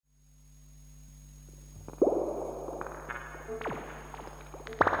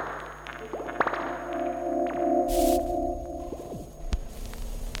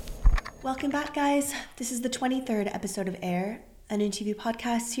Welcome back, guys. This is the 23rd episode of Air, an interview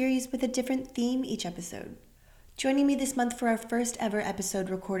podcast series with a different theme each episode. Joining me this month for our first ever episode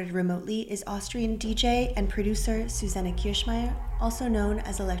recorded remotely is Austrian DJ and producer Susanne Kirschmeier, also known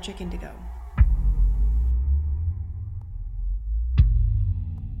as Electric Indigo.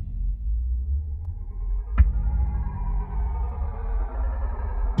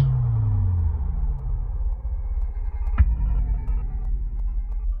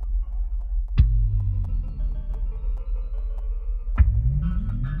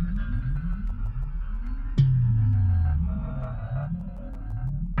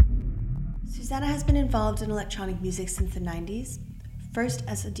 Susanne has been involved in electronic music since the 90s, first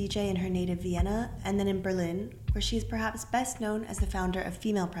as a DJ in her native Vienna and then in Berlin, where she is perhaps best known as the founder of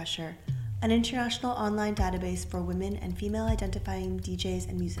Female Pressure, an international online database for women and female-identifying DJs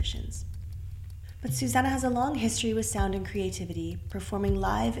and musicians. But Susanne has a long history with sound and creativity, performing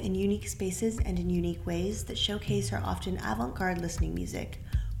live in unique spaces and in unique ways that showcase her often avant-garde listening music,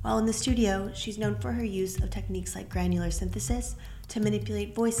 while in the studio, she's known for her use of techniques like granular synthesis to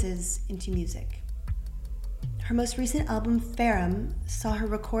manipulate voices into music. Her most recent album, Ferrum, saw her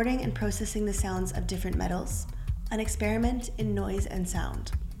recording and processing the sounds of different metals, an experiment in noise and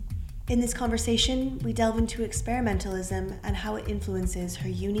sound. In this conversation, we delve into experimentalism and how it influences her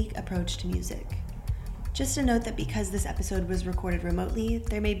unique approach to music. Just a note that because this episode was recorded remotely,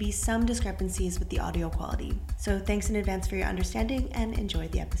 there may be some discrepancies with the audio quality. So thanks in advance for your understanding and enjoy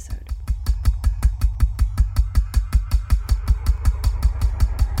the episode.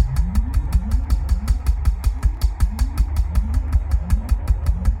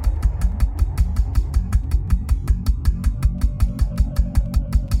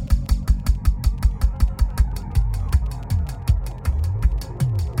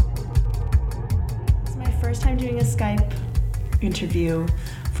 First time doing a Skype interview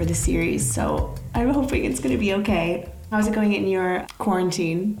for the series, so I'm hoping it's going to be okay. How's it going in your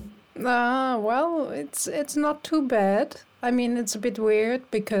quarantine? Well, it's not too bad. I mean, it's a bit weird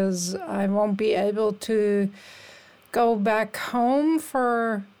because I won't be able to go back home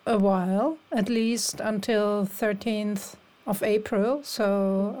for a while, at least until 13th of April.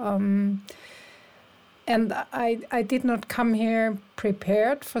 So, and I did not come here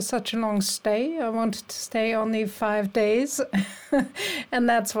prepared for such a long stay. I wanted to stay only 5 days, and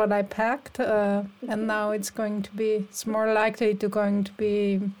that's what I packed. And now it's more likely to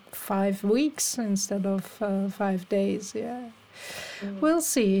be 5 weeks instead of 5 days. Yeah, We'll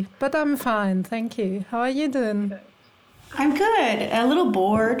see. But I'm fine, thank you. How are you doing? I'm good. A little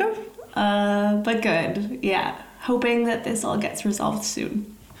bored, but good. Yeah, hoping that this all gets resolved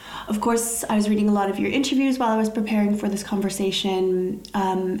soon. Of course, I was reading a lot of your interviews while I was preparing for this conversation,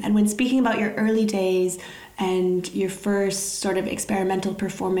 and when speaking about your early days and your first sort of experimental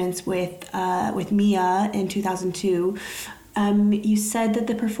performance with Mia in 2002, you said that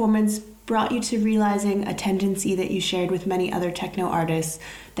the performance brought you to realizing a tendency that you shared with many other techno artists,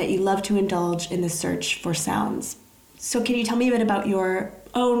 that you love to indulge in the search for sounds. So can you tell me a bit about your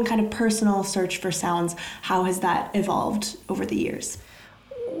own kind of personal search for sounds? How has that evolved over the years?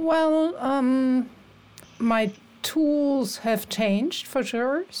 Well, my tools have changed for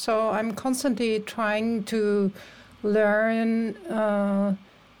sure. So I'm constantly trying to learn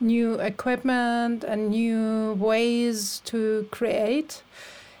new equipment and new ways to create.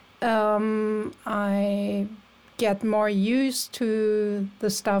 I get more used to the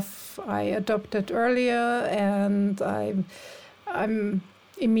stuff I adopted earlier, and I'm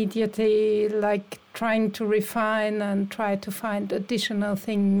immediately like trying to refine and try to find additional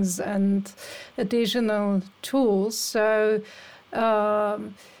things and additional tools. So the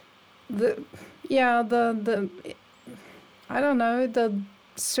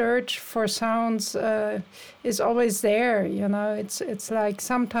search for sounds is always there. You know, it's like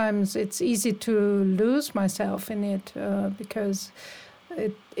sometimes it's easy to lose myself in it because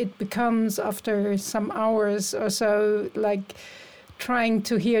it becomes after some hours or so like trying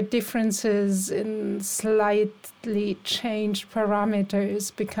to hear differences in slightly changed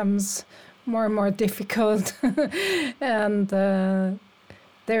parameters becomes more and more difficult. And there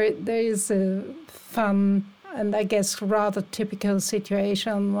is a fun and I guess rather typical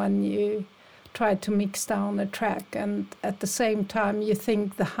situation when you try to mix down a track and at the same time you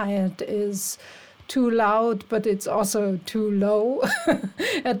think the hi-hat is too loud, but it's also too low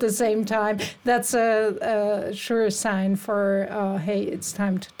at the same time. That's a sure sign for, hey, it's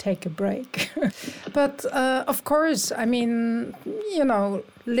time to take a break. But of course, I mean, you know,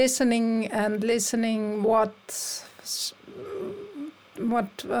 listening what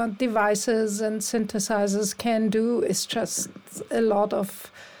devices and synthesizers can do is just a lot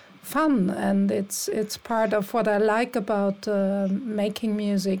of fun, and it's part of what I like about making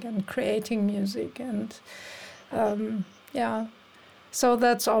music and creating music, and so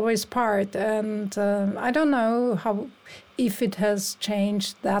that's always part. And I don't know if it has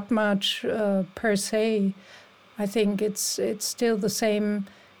changed that much per se. I think it's still the same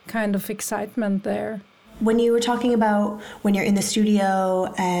kind of excitement there. When you were talking about when you're in the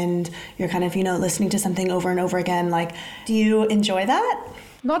studio and you're kind of, listening to something over and over again, like, do you enjoy that?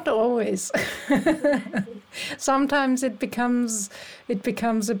 Not always. Sometimes it becomes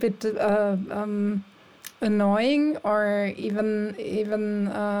a bit annoying or even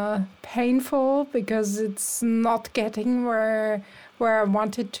painful because it's not getting where I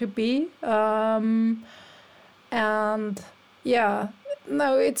want it to be. And yeah,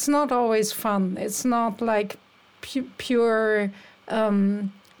 no, it's not always fun. It's not like pure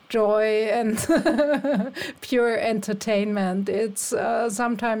joy and pure entertainment. It's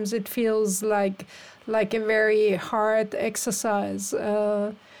sometimes it feels like a very hard exercise,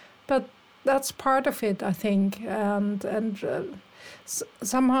 but that's part of it, I think. And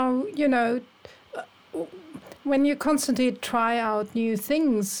somehow, when you constantly try out new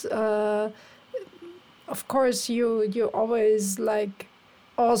things, of course you always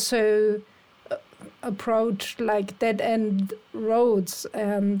also approach dead end roads,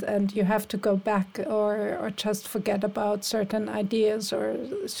 and you have to go back or just forget about certain ideas or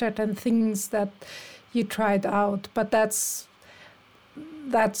certain things that you tried out. But that's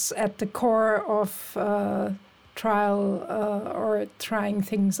at the core of trial or trying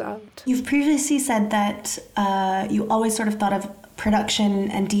things out. You've previously said that you always sort of thought of production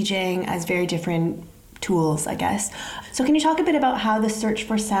and DJing as very different tools, I guess. So can you talk a bit about how the search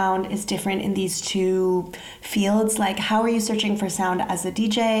for sound is different in these two fields? Like, how are you searching for sound as a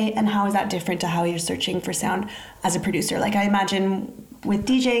DJ, and how is that different to how you're searching for sound as a producer? Like, I imagine with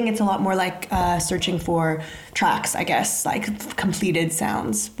DJing, it's a lot more like searching for tracks, I guess, like completed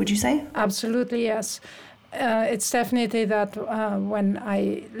sounds. Would you say? Absolutely, yes. It's definitely that when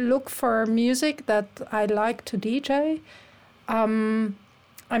I look for music that I like to DJ, I'm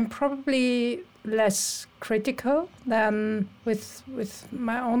probably less critical than with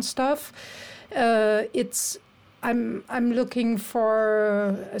my own stuff. I'm looking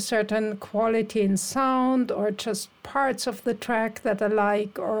for a certain quality in sound, or just parts of the track that I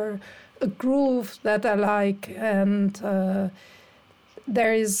like, or a groove that I like, and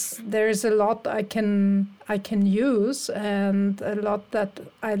there is a lot I can use, and a lot that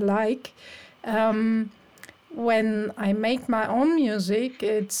I like. When I make my own music,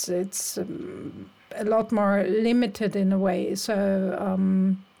 it's a lot more limited in a way. So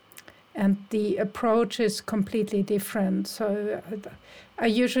and the approach is completely different. So I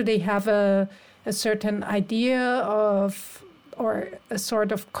usually have a certain idea of, or a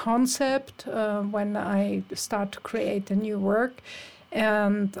sort of concept when I start to create a new work,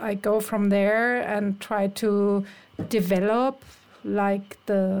 and I go from there and try to develop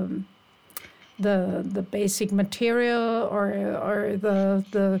the basic material or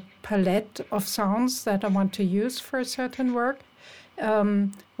the palette of sounds that I want to use for a certain work.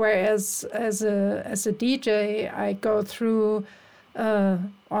 Whereas as a DJ, I go through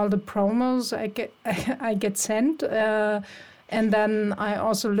all the promos I get sent, and then I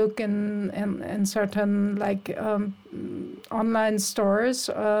also look in certain online stores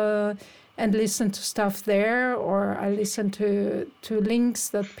and listen to stuff there, or I listen to links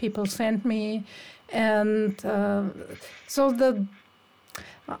that people send me, and so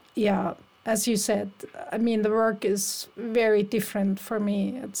as you said, I mean, the work is very different for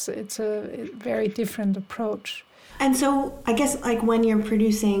me. It's a very different approach. And so I guess when you're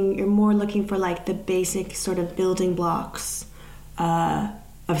producing, you're more looking for the basic sort of building blocks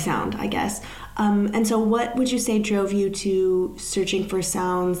of sound, I guess. And so what would you say drove you to searching for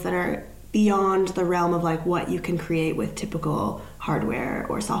sounds that are beyond the realm of what you can create with typical hardware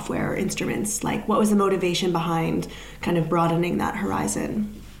or software or instruments? What was the motivation behind kind of broadening that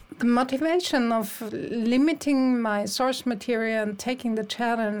horizon? The motivation of limiting my source material and taking the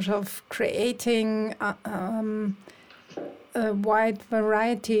challenge of creating a wide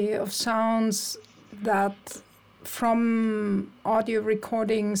variety of sounds that from audio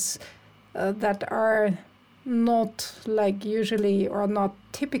recordings that are not usually or not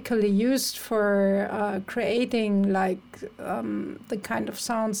typically used for creating the kind of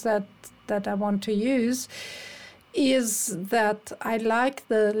sounds that I want to use, is that I like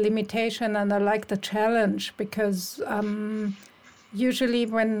the limitation and I like the challenge, because usually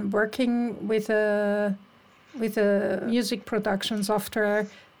when working with a music production software,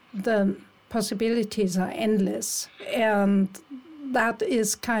 the possibilities are endless, and that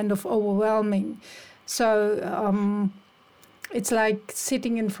is kind of overwhelming. So it's like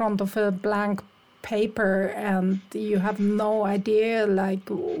sitting in front of a blank paper and you have no idea like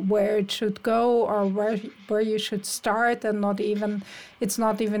where it should go or where you should start, and it's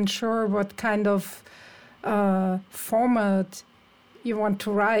not even sure what kind of format you want to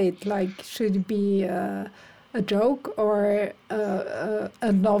write. Like, should it be a joke or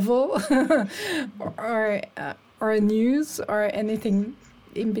a novel or a news or anything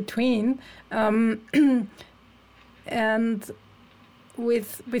in between? And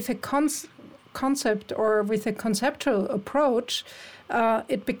with a concept or with a conceptual approach,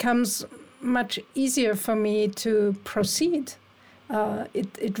 it becomes much easier for me to proceed.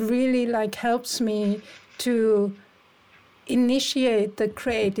 It really like helps me to initiate the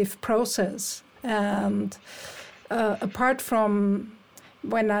creative process. And apart from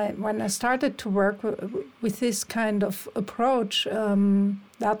when I started to work with this kind of approach,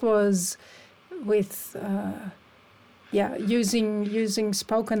 that was with using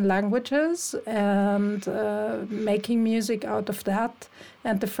spoken languages and making music out of that.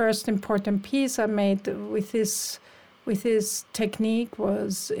 And the first important piece I made with this technique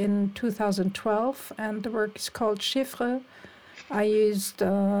was in 2012, and the work is called Chiffres. I used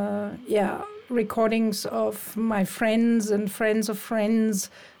recordings of my friends and friends of friends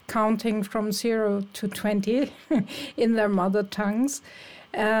counting from 0 to 20 in their mother tongues.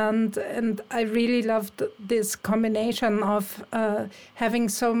 And I really loved this combination of having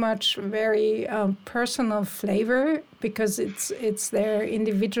so much very personal flavor, because it's their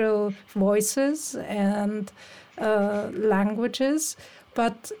individual voices and languages,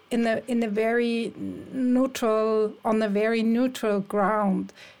 but on a very neutral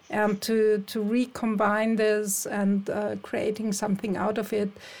ground. And to recombine this and creating something out of it,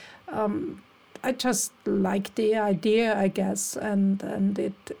 I just like the idea, I guess, and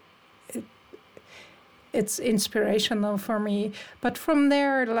it's inspirational for me. But from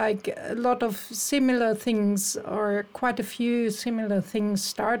there, like a lot of similar things, or quite a few similar things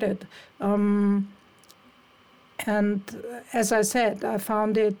started. And as I said, I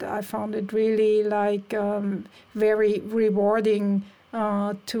found it really like very rewarding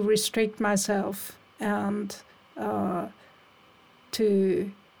to restrict myself and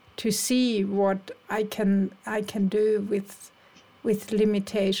to see what I can do with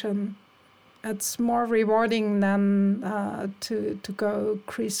limitation. It's more rewarding than to go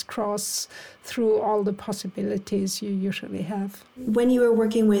crisscross through all the possibilities you usually have. When you were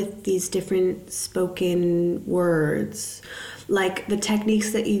working with these different spoken words, like the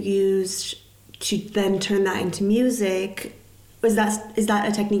techniques that you used to then turn that into music, is that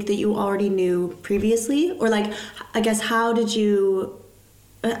a technique that you already knew previously? Or like, I guess, how did you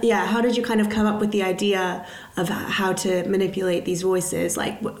kind of come up with the idea of how to manipulate these voices?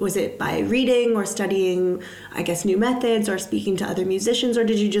 Like, was it by reading or studying, I guess, new methods, or speaking to other musicians, or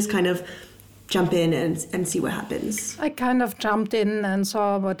did you just kind of jump in and see what happens? I kind of jumped in and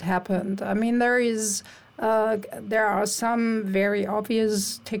saw what happened. I mean, there are some very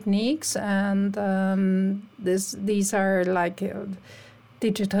obvious techniques, and these are like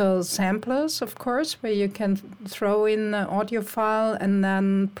digital samplers, of course, where you can throw in an audio file and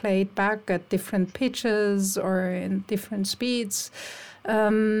then play it back at different pitches or in different speeds.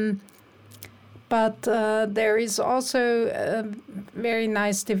 But there is also a very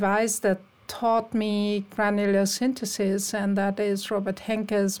nice device that taught me granular synthesis, and that is Robert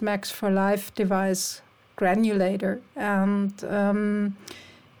Henke's Max for Life device granulator. And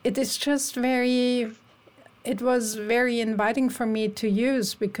it was very inviting for me to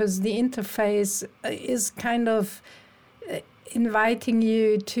use, because the interface is kind of inviting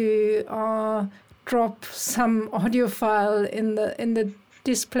you to drop some audio file in the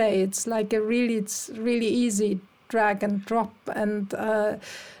display. It's like it's really easy drag and drop, and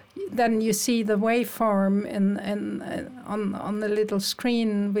then you see the waveform on the little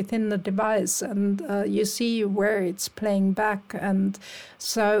screen within the device, and you see where it's playing back, and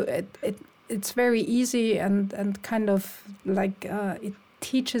so it's very easy and kind of like it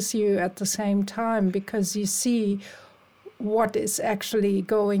teaches you at the same time, because you see what is actually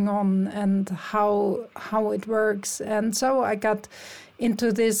going on and how it works. And so I got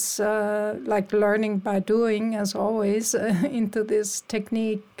into this, like learning by doing, as always, into this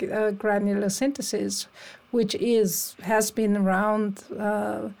technique, granular synthesis, which has been around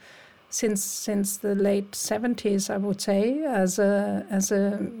since the late 70s, I would say, as a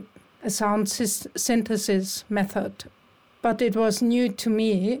sound synthesis method. but it was new to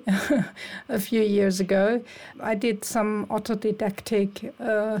me a few years ago. I did some autodidactic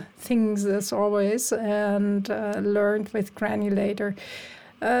things as always, and learned with Granulator.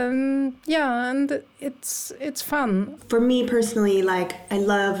 And it's fun. For me personally, like, I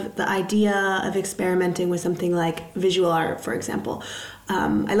love the idea of experimenting with something like visual art, for example.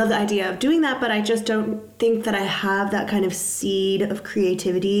 I love the idea of doing that, but I just don't think that I have that kind of seed of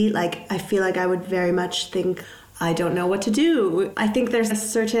creativity. Like, I feel like I would very much think, I don't know what to do. I think there's a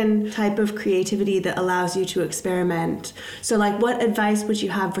certain type of creativity that allows you to experiment. So, like, what advice would you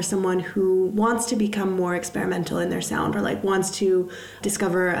have for someone who wants to become more experimental in their sound, or like wants to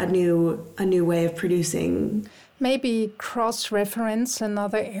discover a new way of producing? Maybe cross-reference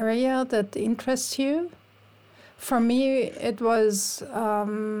another area that interests you. For me, it was,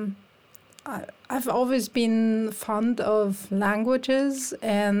 I've always been fond of languages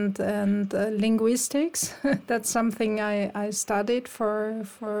and linguistics. That's something I studied for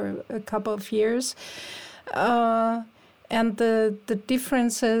a couple of years. And the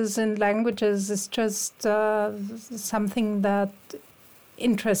differences in languages is just something that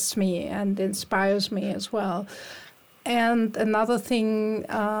interests me and inspires me as well. And another thing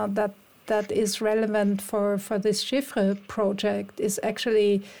that is relevant for this Chiffre project is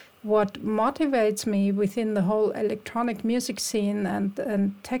actually what motivates me within the whole electronic music scene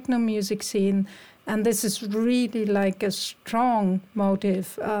and techno music scene, and this is really like a strong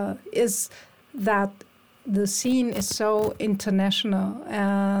motive, is that the scene is so international,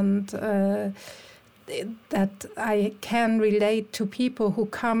 and that I can relate to people who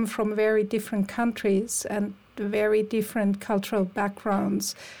come from very different countries and very different cultural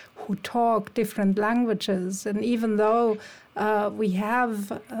backgrounds, who talk different languages. And even though we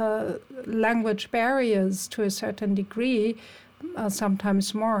have language barriers to a certain degree,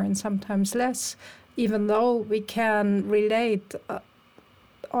 sometimes more and sometimes less, even though we can relate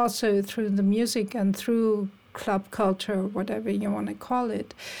also through the music and through club culture, whatever you want to call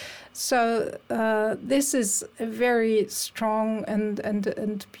it. So this is a very strong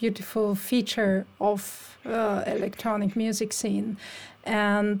and beautiful feature of electronic music scene.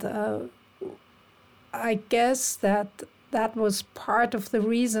 And I guess that was part of the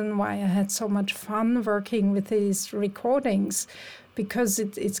reason why I had so much fun working with these recordings, because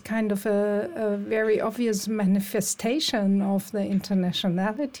it's kind of a very obvious manifestation of the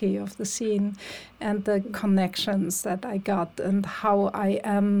internationality of the scene and the connections that I got and how I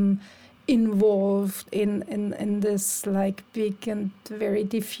am involved in this like big and very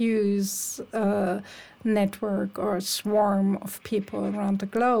diffuse network or swarm of people around the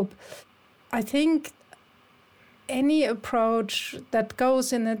globe. I think any approach that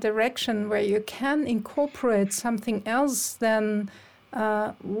goes in a direction where you can incorporate something else than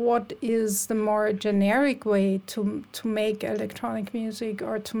what is the more generic way to make electronic music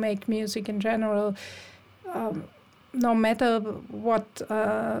or to make music in general, no matter what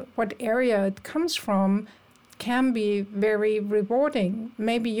area it comes from, can be very rewarding.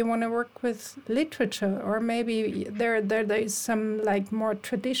 Maybe you want to work with literature, or maybe there is some like more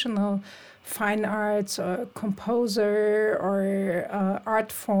traditional fine arts or composer or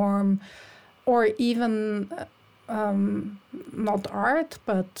art form, or even not art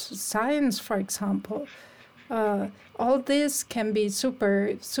but science, for example. All this can be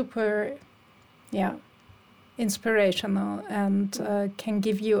super inspirational and can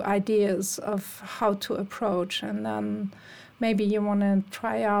give you ideas of how to approach. And then maybe you want to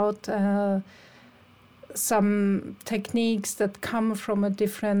try out some techniques that come from a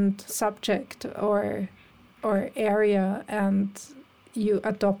different subject or area, and you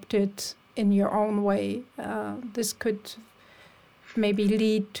adopt it in your own way. This could maybe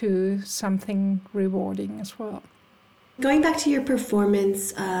lead to something rewarding as well. Going back to your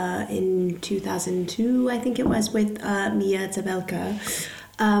performance in 2002, I think it was, with Mia Zabelka,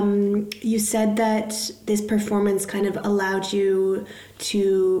 you said that this performance kind of allowed you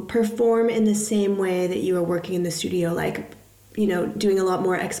to perform in the same way that you were working in the studio, like, you know, doing a lot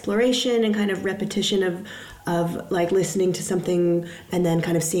more exploration and kind of repetition of like listening to something and then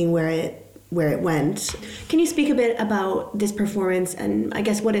kind of seeing where it went. Can you speak a bit about this performance and I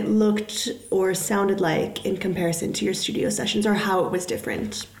guess what it looked or sounded like in comparison to your studio sessions, or how it was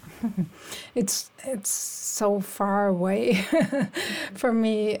different? It's so far away for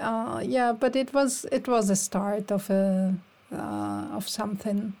me. But it was a start of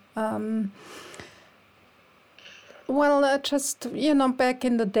something. Just, back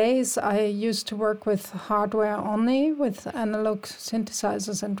in the days, I used to work with hardware only, with analog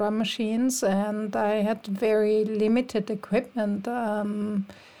synthesizers and drum machines, and I had very limited equipment.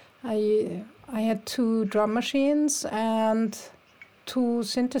 I had 2 drum machines and 2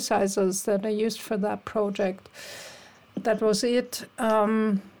 synthesizers that I used for that project. That was it.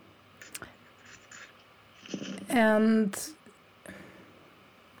 And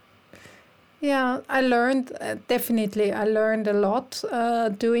yeah, I learned I learned a lot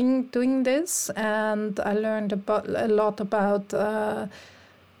doing this, and I learned a lot about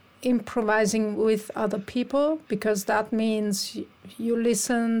improvising with other people, because that means you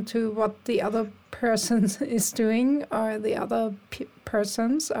listen to what the other person is doing or the other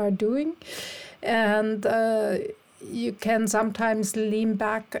persons are doing, and you can sometimes lean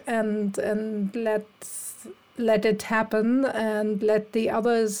back and let it happen and let the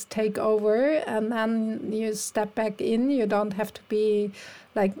others take over, and then you step back in. You don't have to be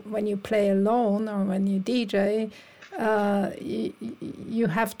like when you play alone or when you DJ. You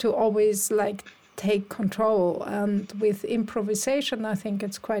have to always like take control. And with improvisation, I think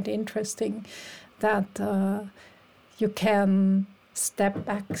it's quite interesting that you can step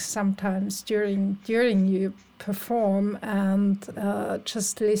back sometimes during you perform and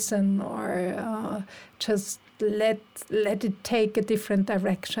just listen, or just let it take a different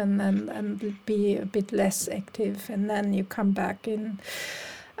direction and be a bit less active, and then you come back in.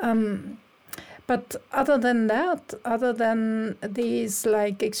 But other than that, other than these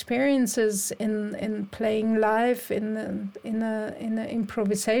like experiences in playing live in an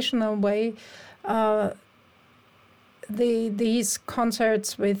improvisational way, these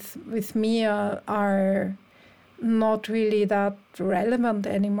concerts with Mia are not really that relevant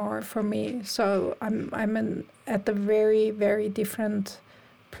anymore for me. So I'm at a very, very different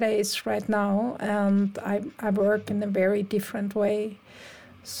place right now, and I work in a very different way.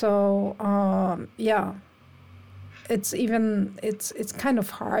 So yeah, it's kind of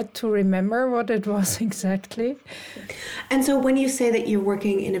hard to remember what it was exactly. And so when you say that you're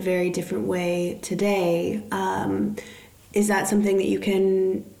working in a very different way today, is that something that you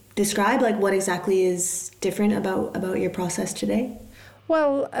can describe? Like, what exactly is different about your process today?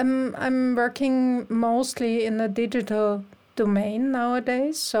 Well, I'm working mostly in the digital domain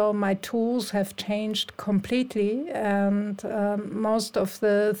nowadays, so my tools have changed completely, and most of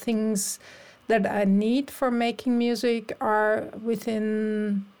the things that I need for making music are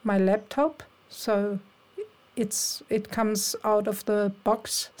within my laptop. So it comes out of the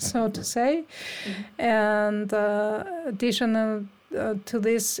box, so to say. Mm-hmm. And additional to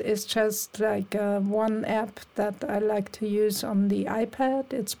this is just like one app that I like to use on the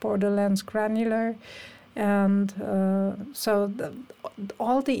iPad. It's Borderlands Granular. And so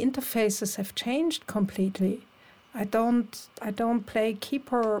all the interfaces have changed completely. I don't play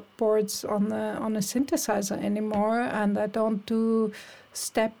keyboards on a synthesizer anymore, and I don't do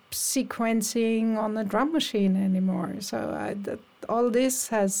step sequencing on a drum machine anymore. So all this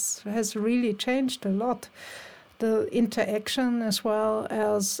has really changed a lot. The interaction as well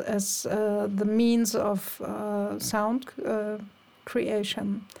as the means of sound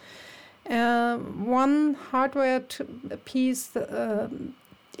creation. One hardware piece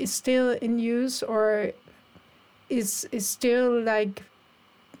is still in use, or is still like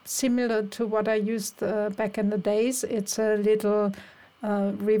similar to what I used back in the days. It's a little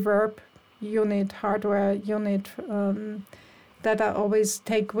reverb unit, hardware unit that I always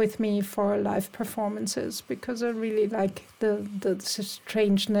take with me for live performances, because I really like the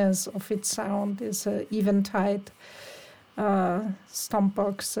strangeness of its sound. It's an Eventide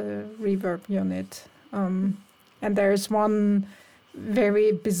Stompbox reverb unit. And there's one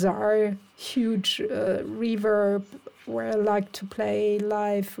very bizarre, huge reverb where I like to play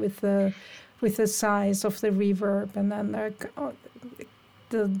live with the size of the reverb, and then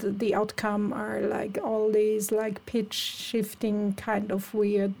the outcome are like all these like pitch shifting kind of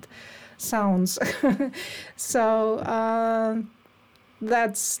weird sounds. So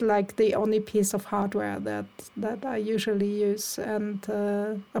that's like the only piece of hardware that I usually use, and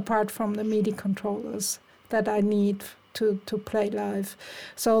apart from the MIDI controllers that I need to play live.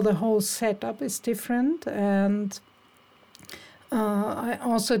 So the whole setup is different, and I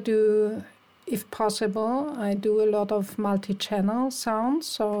also do, if possible, I do a lot of multi-channel sounds,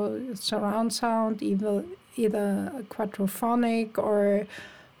 so surround sound, either quadraphonic or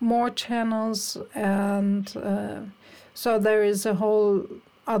more channels, and so there is a whole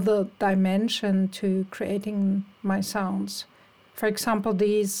other dimension to creating my sounds. For example,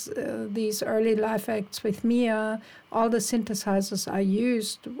 these early live acts with Mia, all the synthesizers I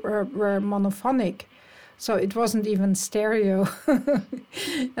used were monophonic, so it wasn't even stereo.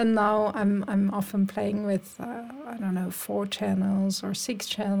 And now I'm often playing with 4 channels or 6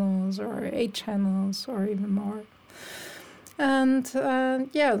 channels or 8 channels or even more. And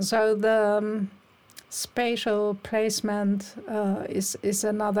so the spatial placement is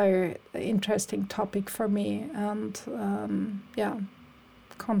another interesting topic for me, and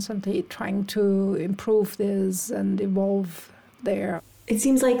constantly trying to improve this and evolve there. It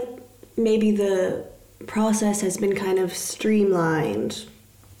seems like maybe the process has been kind of streamlined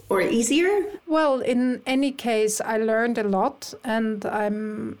or easier? Well, in any case, I learned a lot, and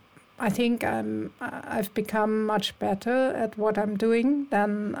I've become much better at what I'm doing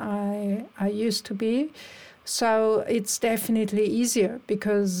than I used to be. So it's definitely easier,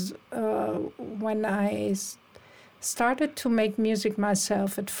 because when I started to make music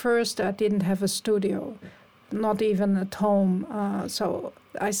myself, at first I didn't have a studio, not even at home. So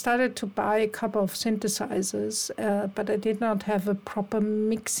I started to buy a couple of synthesizers, but I did not have a proper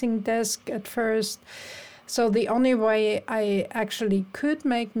mixing desk at first. So the only way I actually could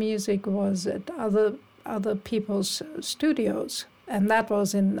make music was at other people's studios. And that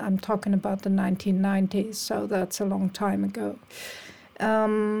was I'm talking about the 1990s, so that's a long time ago.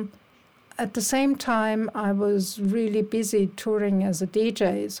 At the same time, I was really busy touring as a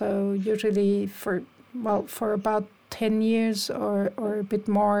DJ. So usually for about 10 years or a bit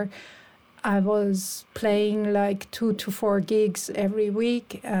more, I was playing like 2 to 4 gigs every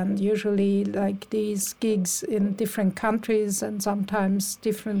week, and usually like these gigs in different countries and sometimes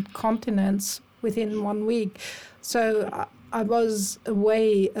different continents within 1 week. So I was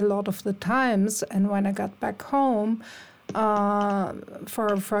away a lot of the times, and when I got back home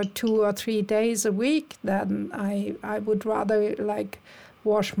for 2 or 3 days a week, then I would rather like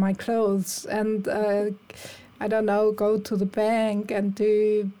wash my clothes and I don't know, go to the bank and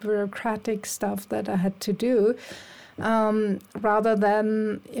do bureaucratic stuff that I had to do, rather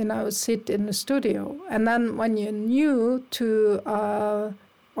than, sit in the studio. And then when you're new to,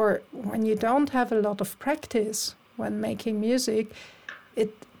 or when you don't have a lot of practice when making music,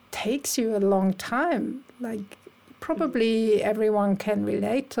 it takes you a long time. Like, probably everyone can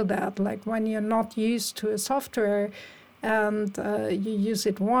relate to that. Like, when you're not used to a software, and you use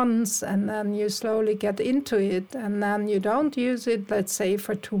it once, and then you slowly get into it, and then you don't use it, let's say,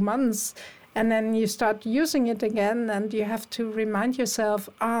 for 2 months, and then you start using it again, and you have to remind yourself,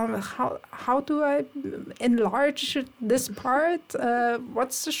 how do I enlarge this part?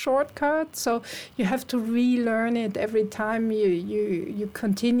 What's the shortcut? So you have to relearn it every time you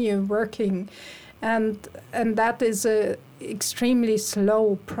continue working. And that is a extremely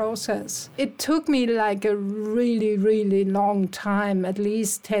slow process. It took me like a really, really long time, at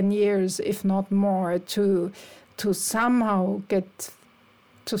least 10 years, if not more, to somehow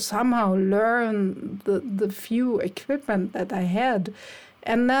learn the few equipment that I had.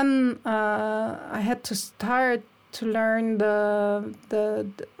 And then I had to start to learn the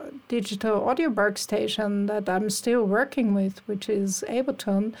digital audio workstation that I'm still working with, which is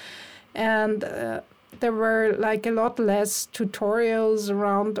Ableton. And there were like a lot less tutorials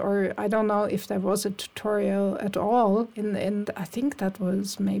around, or I don't know if there was a tutorial at all. In I think that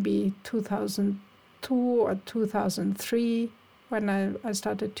was maybe 2002 or 2003 when I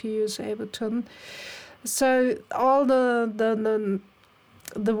started to use Ableton. So all the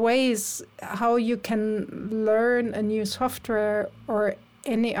ways how you can learn a new software or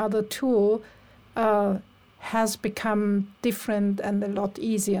any other tool has become different and a lot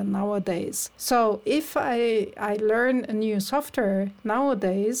easier nowadays. So if I learn a new software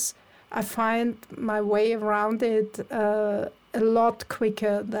nowadays, I find my way around it a lot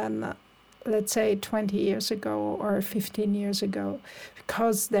quicker than, let's say, 20 years ago or 15 years ago,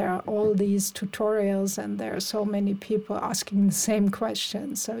 because there are all these tutorials and there are so many people asking the same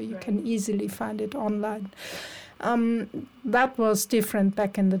questions, so you can easily find it online. That was different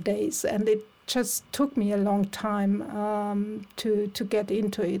back in the days, and it just took me a long time to get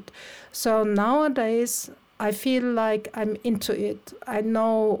into it. So nowadays, I feel like I'm into it. I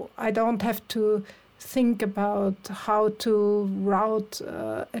know I don't have to think about how to route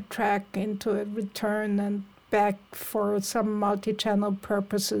a track into a return and back for some multi-channel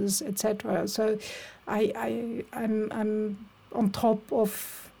purposes, etc. So I'm on top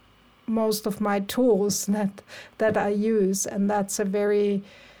of most of my tools that I use, and that's a very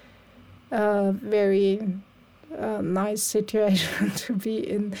nice situation to be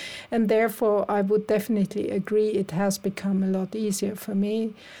in, and therefore I would definitely agree it has become a lot easier for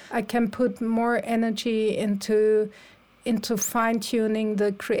me. I can put more energy into fine-tuning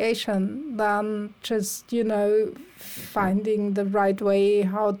the creation than just finding the right way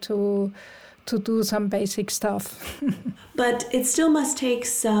how to do some basic stuff. But it still must take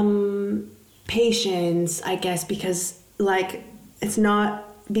some patience, I guess, because it's not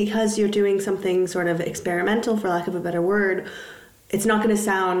because you're doing something sort of experimental, for lack of a better word, it's not going to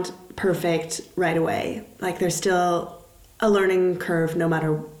sound perfect right away. Like there's still a learning curve no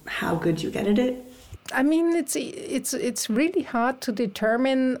matter how good you get at it. I mean, it's really hard to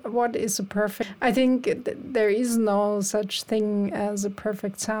determine what is a perfect. I think there is no such thing as a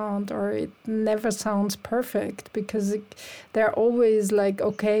perfect sound, or it never sounds perfect, because there are always like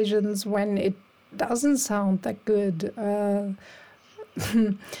occasions when it doesn't sound that good.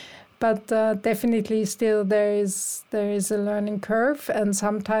 But definitely still there is a learning curve, and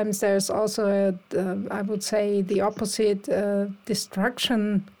sometimes there's also I would say the opposite,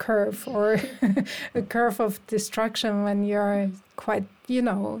 destruction curve, or a curve of destruction when you're quite, you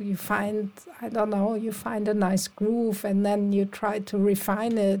find a nice groove, and then you try to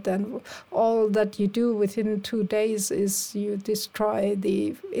refine it, and all that you do within 2 days is you destroy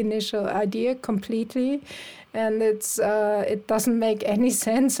the initial idea completely. And it doesn't make any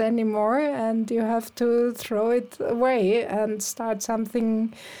sense anymore, and you have to throw it away and start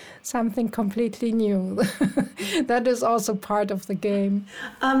something completely new. That is also part of the game.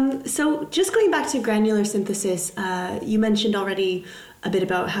 So just going back to granular synthesis, you mentioned already a bit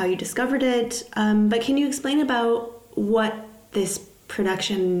about how you discovered it, but can you explain about what this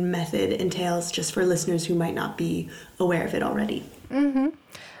production method entails, just for listeners who might not be aware of it already? Mm-hmm.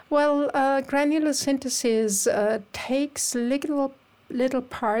 Well, granular synthesis takes little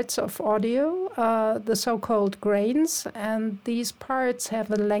parts of audio, the so-called grains, and these parts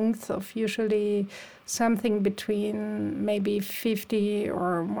have a length of usually something between maybe 50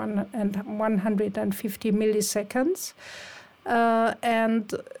 or 150 milliseconds,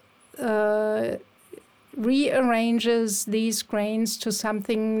 and rearranges these grains to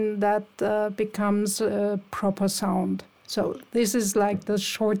something that becomes a proper sound. So this is like the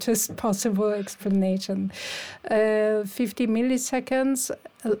shortest possible explanation. 50 milliseconds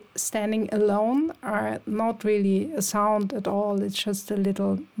standing alone are not really a sound at all. It's just a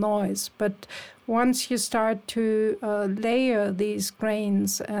little noise. But once you start to layer these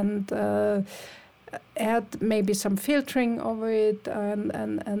grains and add maybe some filtering over it and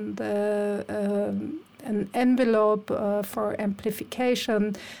an envelope for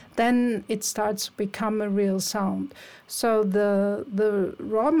amplification, then it starts to become a real sound. So the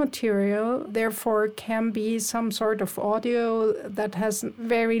raw material, therefore, can be some sort of audio that has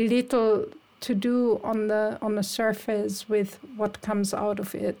very little to do on the surface with what comes out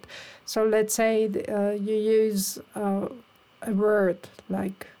of it. So let's say you use a word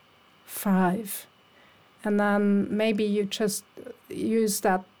like 5, and then maybe you just use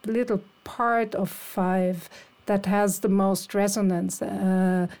that little part of 5 that has the most resonance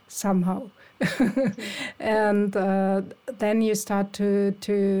somehow. And then you start to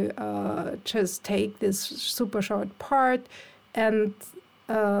just take this super short part and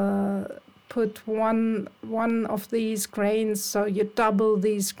put one of these grains, so you double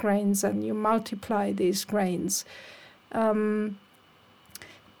these grains and you multiply these grains.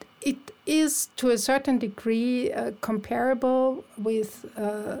 It is to a certain degree comparable with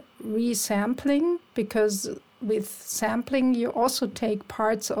resampling, because with sampling you also take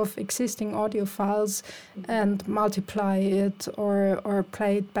parts of existing audio files and multiply it or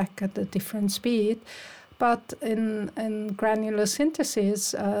play it back at a different speed. But in granular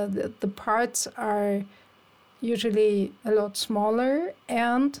synthesis, the parts are usually a lot smaller,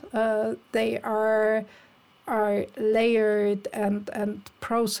 and they are layered and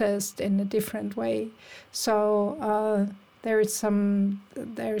processed in a different way. So there is some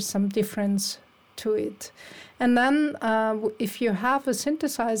difference to it. And then if you have a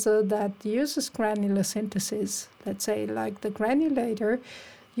synthesizer that uses granular synthesis, let's say like the granulator,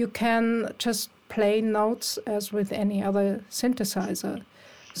 you can just play notes as with any other synthesizer.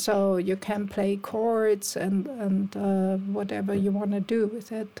 So you can play chords and whatever you want to do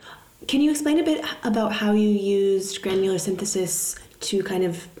with it. Can you explain a bit about how you used granular synthesis to kind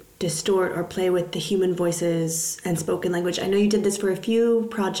of distort or play with the human voices and spoken language? I know you did this for a few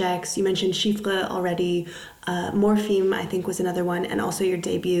projects. You mentioned Chiffre already. Morpheme, I think, was another one, and also your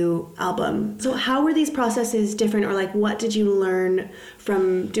debut album. So how were these processes different, or like what did you learn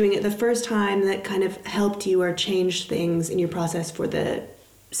from doing it the first time that kind of helped you or changed things in your process for the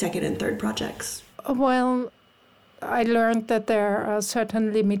second and third projects? Well, I learned that there are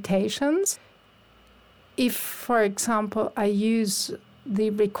certain limitations. If, for example, I use the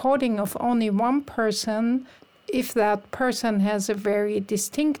recording of only one person, if that person has a very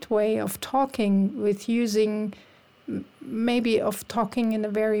distinct way of talking, with using maybe of talking in a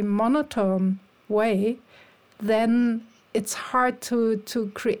very monotone way, then it's hard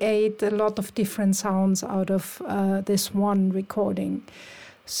to create a lot of different sounds out of this one recording.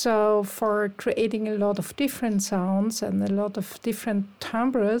 So for creating a lot of different sounds and a lot of different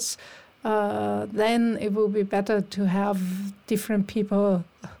timbres, then it will be better to have different people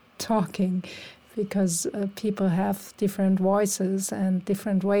talking, because people have different voices and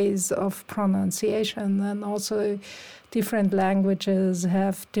different ways of pronunciation, and also different languages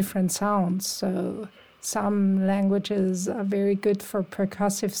have different sounds. So some languages are very good for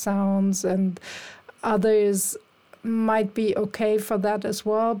percussive sounds, and others might be okay for that as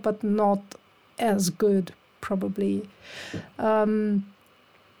well, but not as good, probably.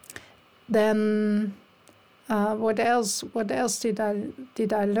 Then what else? What else did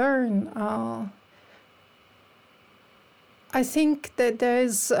I learn? I think that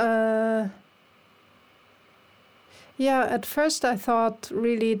there's. At first I thought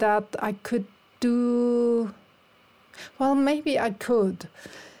really that I could do. Well, maybe I could.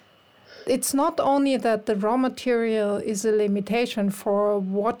 It's not only that the raw material is a limitation for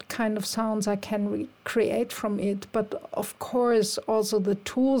what kind of sounds I can create from it, but of course also the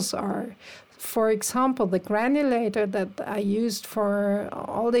tools are. For example, the granulator that I used for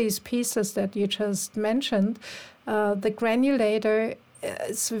all these pieces that you just mentioned, the granulator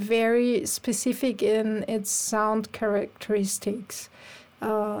is very specific in its sound characteristics.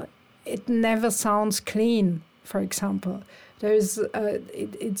 It never sounds clean, for example. There's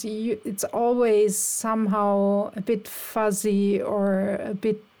it's always somehow a bit fuzzy or a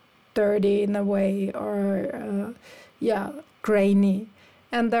bit dirty in a way, or grainy.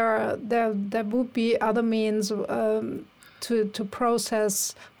 And there would be other means to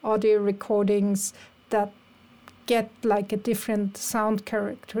process audio recordings that get like a different sound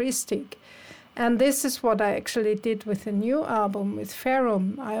characteristic. And this is what I actually did with the new album with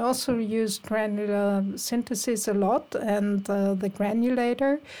Ferrum. I also used granular synthesis a lot and the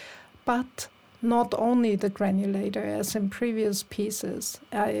granulator, but not only the granulator as in previous pieces.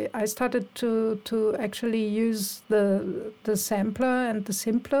 I started to actually use the sampler and the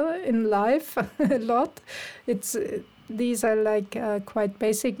simpler in live a lot. These are like quite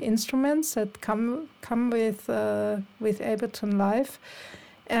basic instruments that come with Ableton Live.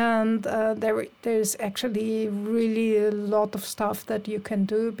 And there's actually really a lot of stuff that you can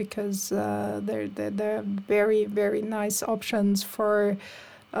do, because they're very, very nice options for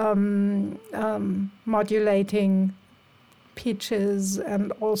modulating pitches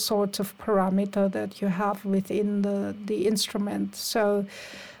and all sorts of parameter that you have within the instrument. So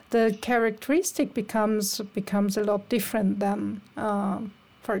the characteristic becomes a lot different than,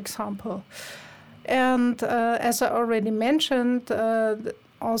 for example. And as I already mentioned,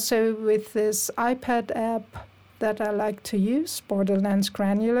 also with this iPad app that I like to use, Borderlands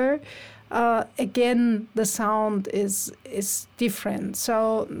Granular, again, the sound is different.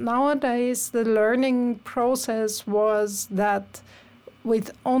 So nowadays, the learning process was that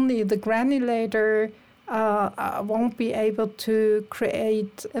with only the granulator, I won't be able to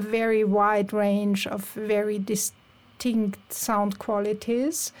create a very wide range of very distinct sound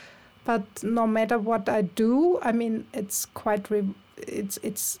qualities. But no matter what I do, I mean, it's quite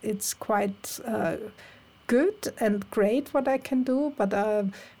good and great what I can do, but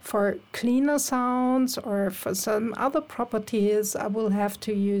for cleaner sounds or for some other properties, I will have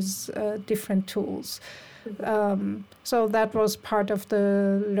to use different tools. So that was part of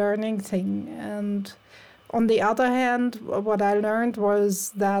the learning thing. And on the other hand, what I learned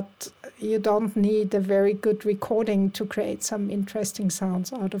was that you don't need a very good recording to create some interesting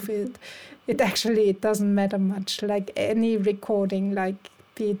sounds out of it. It doesn't matter much. Like any recording, like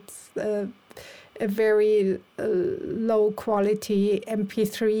be it a very low quality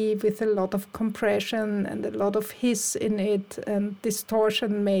MP3 with a lot of compression and a lot of hiss in it and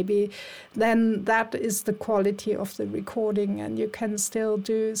distortion maybe, then that is the quality of the recording, and you can still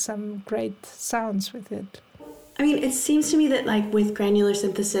do some great sounds with it. I mean, it seems to me that like with granular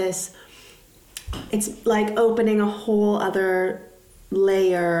synthesis, it's like opening a whole other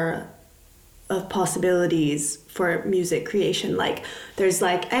layer of possibilities for music creation. Like there's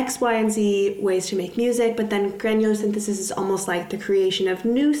like X, Y, and Z ways to make music, but then granular synthesis is almost like the creation of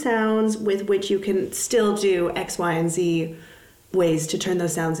new sounds with which you can still do X, Y, and Z ways to turn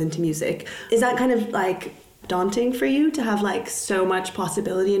those sounds into music. Is that kind of like daunting for you to have like so much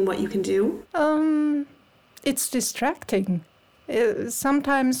possibility in what you can do? It's distracting.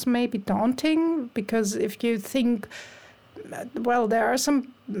 Sometimes maybe daunting, because if you think, well, there are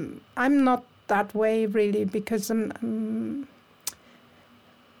some, I'm not that way really, because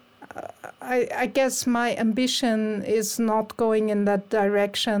I guess my ambition is not going in that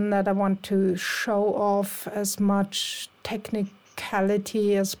direction, that I want to show off as much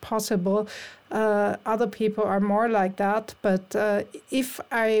musicality as possible. Other people are more like that, but if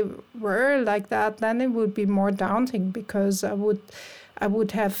I were like that, then it would be more daunting, because I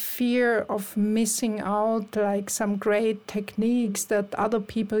would have fear of missing out like some great techniques that other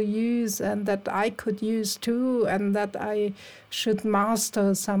people use and that I could use too, and that I should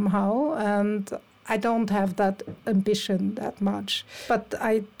master somehow. And I don't have that ambition that much, but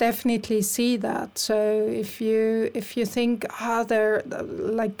I definitely see that. So if you think, they're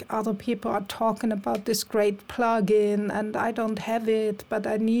like other people are talking about this great plugin and I don't have it, but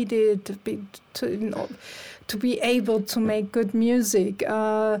I need it to be able to make good music,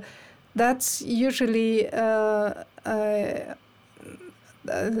 that's usually a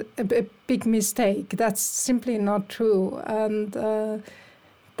big mistake. That's simply not true, and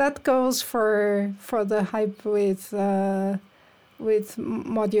that goes for the hype with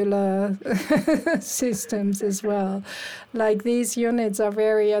modular systems as well. Like, these units are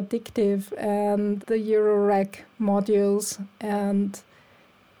very addictive, and the Eurorack modules, and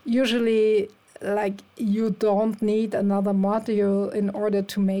usually like you don't need another module in order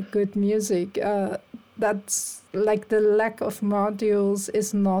to make good music. That's like, the lack of modules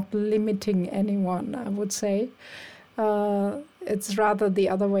is not limiting anyone, I would say. It's rather the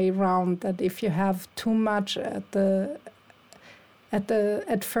other way around, that if you have too much at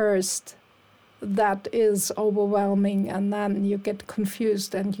first, that is overwhelming, and then you get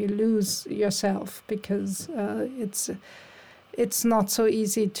confused and you lose yourself, because it's not so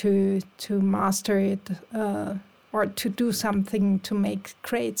easy to master it, or to do something to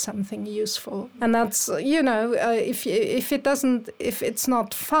create something useful. And that's, if it's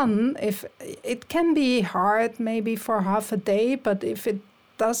not fun, if it can be hard maybe for half a day, but if it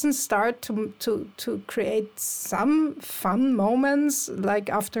doesn't start to create some fun moments, like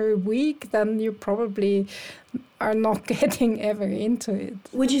after a week, then you probably are not getting ever into it.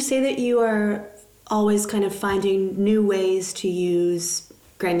 Would you say that you are always kind of finding new ways to use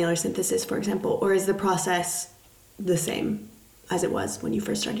granular synthesis, for example, or is the process the same as it was when you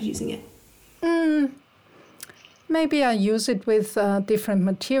first started using it? Maybe I use it with different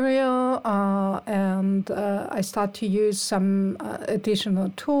material, and I start to use some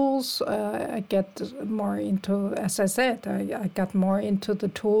additional tools. I get more into, as I said, I got more into the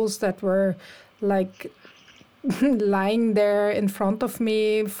tools that were like lying there in front of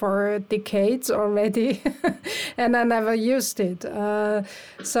me for decades already, and I never used it.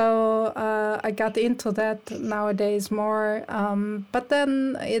 So I got into that nowadays more. But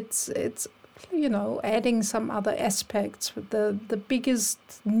then it's adding some other aspects. The biggest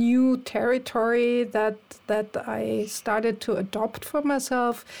new territory that I started to adopt for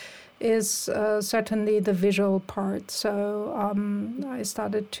myself is certainly the visual part. So I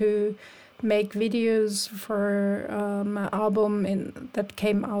started to make videos for my album that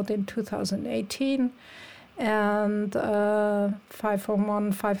came out in 2018, and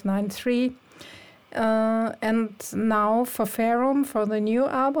 501, 593. And now for Ferrum, for the new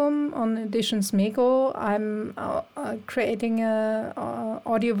album on Editions Mego, I'm creating a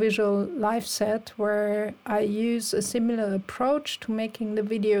audiovisual live set where I use a similar approach to making the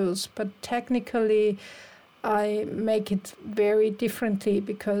videos, but technically I make it very differently,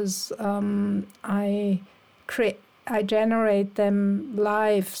 because I generate them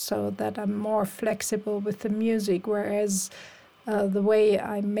live so that I'm more flexible with the music, whereas the way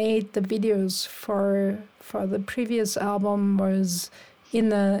I made the videos for the previous album was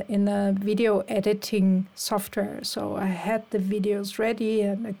in a video editing software. So I had the videos ready,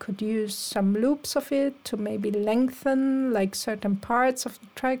 and I could use some loops of it to maybe lengthen like certain parts of the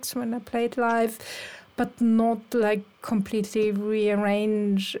tracks when I played live, but not like completely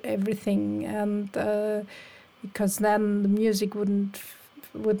rearrange everything, and because then the music wouldn't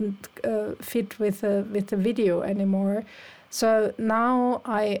fit with the video anymore. So now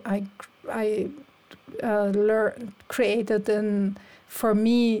I created for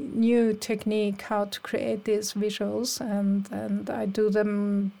me new technique how to create these visuals, and I do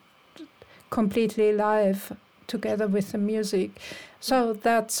them completely live together with the music. So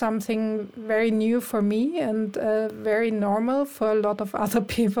that's something very new for me, and very normal for a lot of other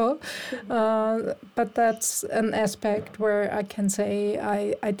people. But that's an aspect where I can say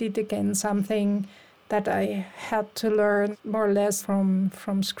I did again something that I had to learn more or less from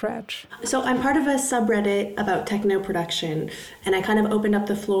scratch. So I'm part of a subreddit about techno production, and I kind of opened up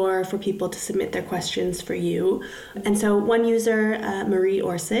the floor for people to submit their questions for you. And so one user, Marie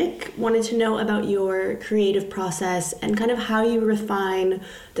Orsic, wanted to know about your creative process and kind of how you refine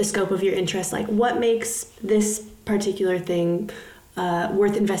the scope of your interest. Like, what makes this particular thing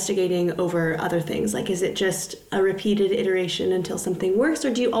worth investigating over other things? Like, is it just a repeated iteration until something works,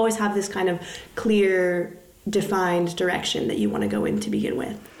 or do you always have this kind of clear, defined direction that you want to go in to begin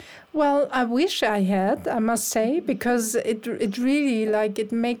with? Well, I wish I had, I must say, because it really, like,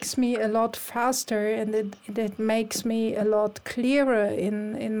 it makes me a lot faster, and it makes me a lot clearer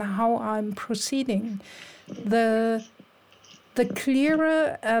in how I'm proceeding. The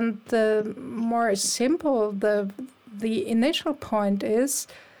clearer and the more simple the initial point is,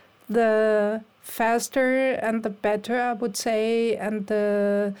 the faster and the better, I would say, and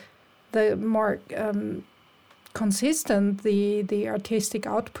the more consistent the artistic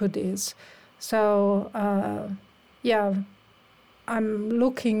output is. So yeah, I'm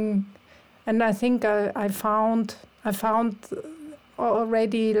looking, and I think I found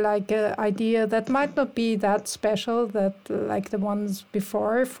already like an idea that might not be that special, that like the ones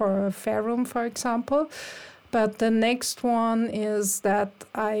before for Ferrum, for example. But the next one is that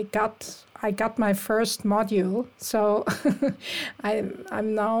I got my first module, so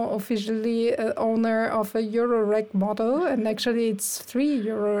I'm now officially owner of a Eurorec model, and actually it's 3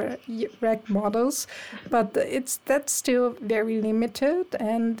 Eurorec models, but that's still very limited,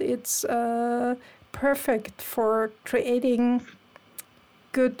 and it's perfect for creating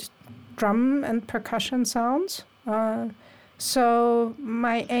good drum and percussion sounds. So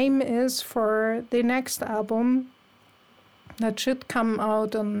my aim is for the next album that should come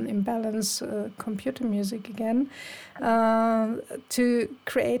out on Imbalance Computer Music again, to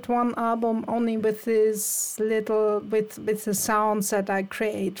create one album only with this little, with the sounds that I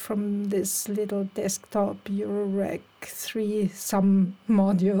create from this little desktop Eurorec 3 some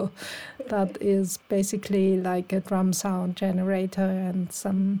module that is basically like a drum sound generator and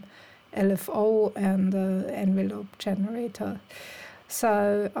some LFO and envelope generator.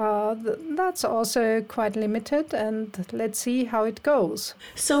 So that's also quite limited, and let's see how it goes.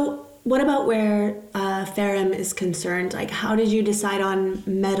 So what about where Ferrum is concerned? Like, how did you decide on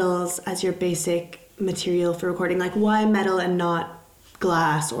metals as your basic material for recording? Like, why metal and not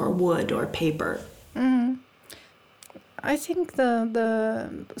glass or wood or paper? Mm-hmm. I think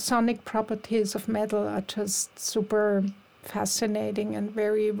the sonic properties of metal are just super fascinating and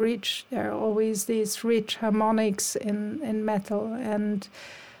very rich. There are always these rich harmonics in metal, and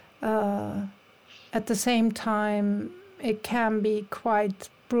at the same time it can be quite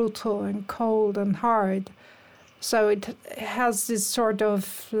brutal and cold and hard. So it has this sort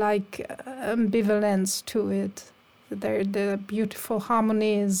of like ambivalence to it. There are beautiful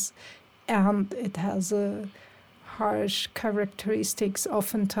harmonies, and it has harsh characteristics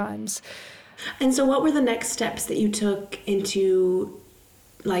oftentimes. And so what were the next steps that you took into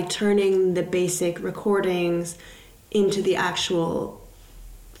like turning the basic recordings into the actual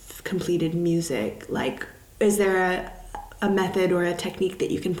completed music? Like, is there a method or a technique that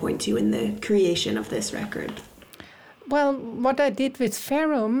you can point to in the creation of this record? Well, what I did with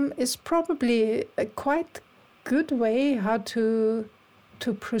Ferrum is probably a quite good way how to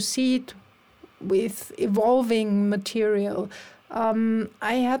proceed with evolving material.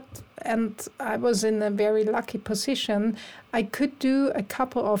 I was in a very lucky position. I could do a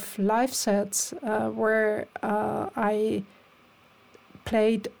couple of live sets where I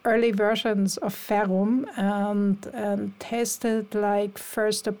played early versions of Ferrum and tested like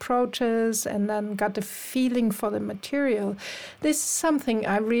first approaches, and then got a feeling for the material. This is something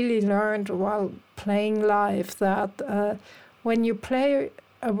I really learned while playing live, that when you play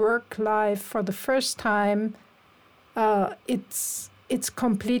a work live for the first time, it's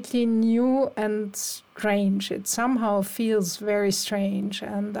completely new and strange. It somehow feels very strange,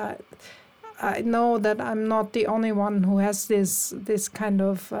 and I know that I'm not the only one who has this kind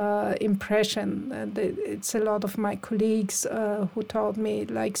of impression. And it's a lot of my colleagues who told me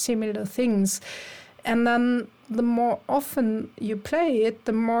like similar things. And then the more often you play it,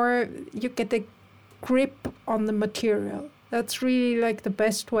 the more you get a grip on the material. That's really like the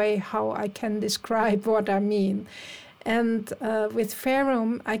best way how I can describe what I mean. And with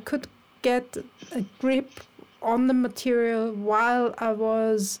Ferrum, I could get a grip on the material while I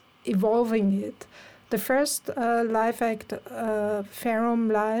was evolving it. The first live act, Ferrum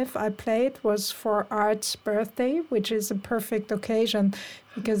Live, I played was for Art's birthday, which is a perfect occasion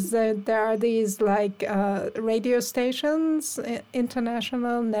because there are these like radio stations,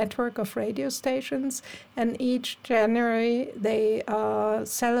 international network of radio stations, and each January they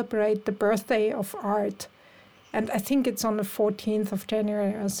celebrate the birthday of Art. and I think it's on the 14th of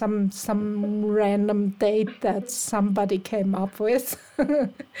January or some random date that somebody came up with.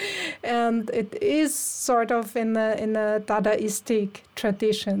 And it is sort of in a Dadaistic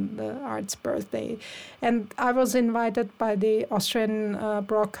tradition, the art's birthday. And I was invited by the Austrian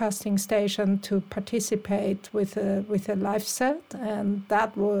broadcasting station to participate with a live set, and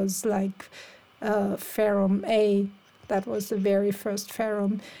that was like Ferrum A. That was the very first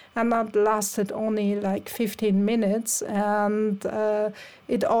Ferrum, and that lasted only like 15 minutes, and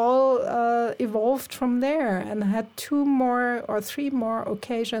it all evolved from there. And I had 2 more or 3 more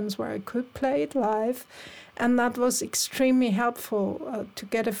occasions where I could play it live, and that was extremely helpful to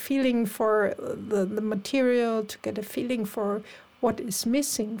get a feeling for the material, to get a feeling for what is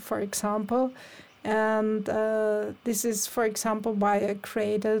missing, for example. And this is, for example, why I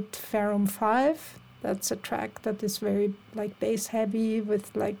created Ferrum 5. That's a track that is very like bass heavy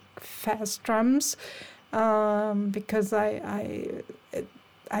with like fast drums, because I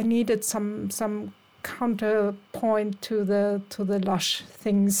needed some counterpoint to the lush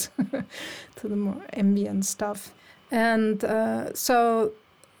things, to the more ambient stuff, and so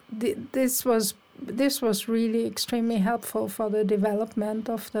this was really extremely helpful for the development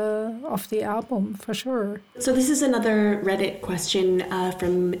of the album, for sure. So this is another Reddit question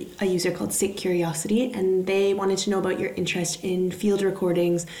from a user called Sick Curiosity, and they wanted to know about your interest in field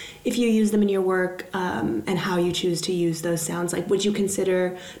recordings, if you use them in your work, and how you choose to use those sounds. Like, would you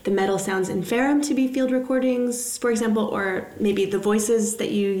consider the metal sounds in Ferrum to be field recordings, for example, or maybe the voices that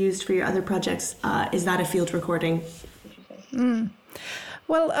you used for your other projects, is that a field recording?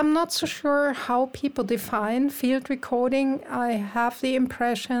 Well, I'm not so sure how people define field recording. I have the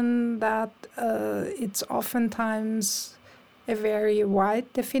impression that it's oftentimes a very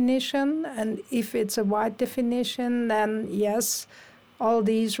wide definition. And if it's a wide definition, then yes, all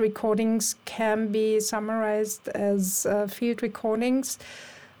these recordings can be summarized as field recordings.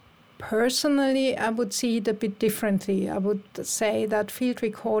 Personally, I would see it a bit differently. I would say that field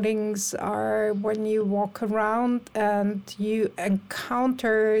recordings are when you walk around and you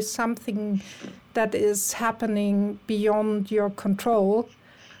encounter something that is happening beyond your control,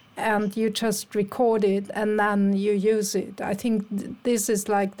 and you just record it and then you use it. I think this is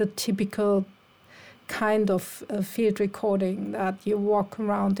like the typical kind of field recording, that you walk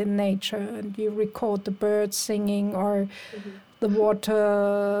around in nature and you record the birds singing, or the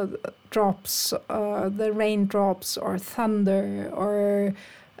water drops, the raindrops, or thunder, or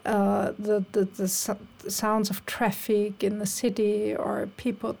the sounds of traffic in the city, or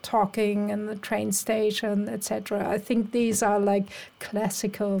people talking in the train station, etc. I think these are like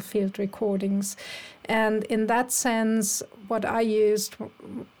classical field recordings. And in that sense, what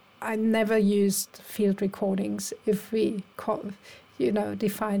I never used field recordings, if we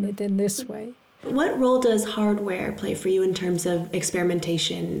define it in this way. What role does hardware play for you in terms of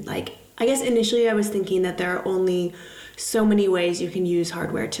experimentation? Like, I guess initially I was thinking that there are only so many ways you can use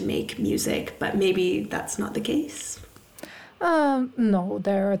hardware to make music, but maybe that's not the case. No,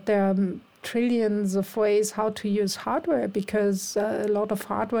 there are trillions of ways how to use hardware, because a lot of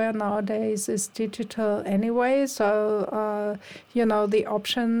hardware nowadays is digital anyway. So, the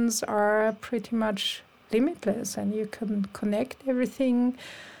options are pretty much limitless, and you can connect everything.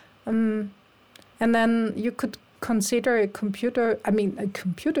 And then you could consider a computer. I mean, a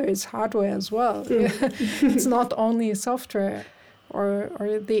computer is hardware as well. It's not only software, or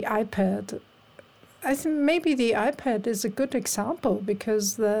the iPad. I think maybe the iPad is a good example,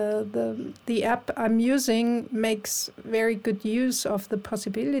 because the app I'm using makes very good use of the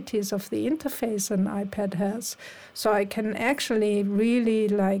possibilities of the interface an iPad has. So I can actually really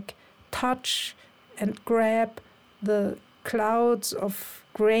like touch and grab the clouds of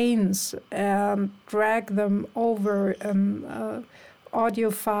grains and drag them over an audio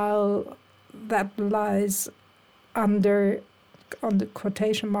file that lies on the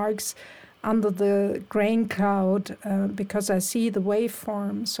quotation marks under the grain cloud, because I see the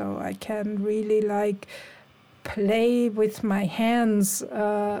waveform, so I can really like play with my hands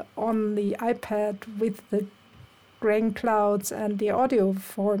on the iPad with the grain clouds and the audio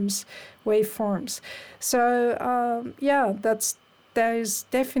waveforms. So there is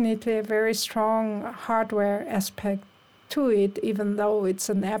definitely a very strong hardware aspect to it, even though it's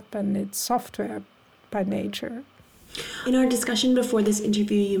an app and it's software by nature. In our discussion before this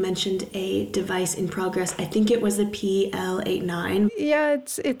interview, you mentioned a device in progress. I think it was the PL89. Yeah,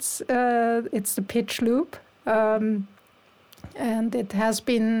 it's the pitch loop, and it has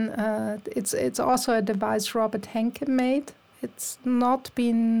been. It's also a device Robert Henke made. It's not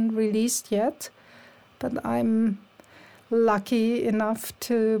been released yet, but I'm lucky enough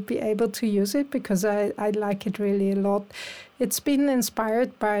to be able to use it because I like it really a lot. It's been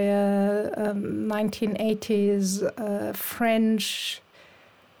inspired by a 1980s French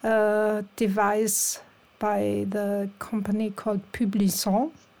device by the company called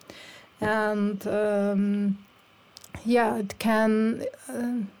Publison. And it can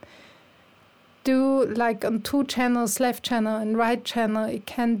do, like on 2 channels, left channel and right channel, it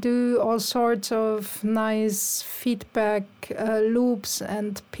can do all sorts of nice feedback loops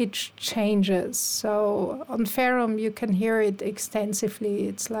and pitch changes. So on Ferrum you can hear it extensively.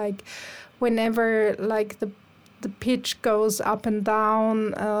 It's like whenever like the pitch goes up and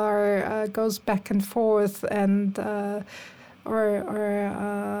down or goes back and forth and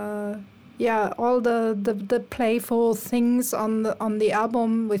all the playful things on the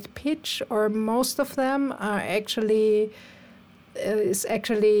album with pitch, or most of them are actually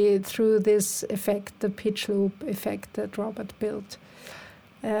through this effect, the pitch loop effect that Robert built,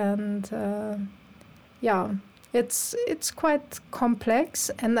 and it's quite complex,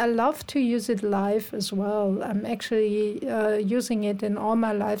 and I love to use it live as well. I'm actually using it in all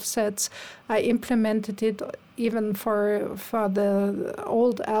my live sets. I implemented it even for the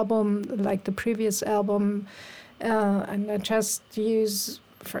old album, like the previous album, and I just use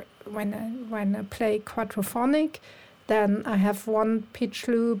for when I play quadraphonic. Then I have one pitch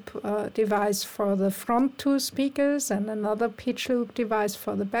loop device for the front 2 speakers and another pitch loop device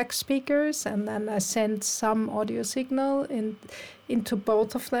for the back speakers. And then I send some audio signal into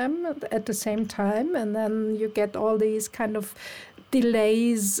both of them at the same time. And then you get all these kind of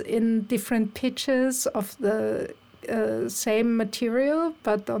delays in different pitches of the same material,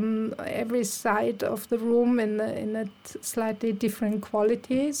 but on every side of the room in a slightly different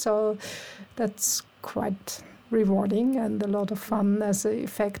quality. So that's quite rewarding and a lot of fun as an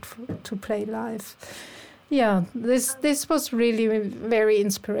effect to play live. Yeah, this was really very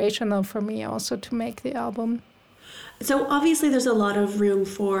inspirational for me also to make the album. So obviously there's a lot of room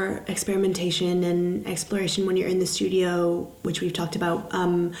for experimentation and exploration when you're in the studio, which we've talked about.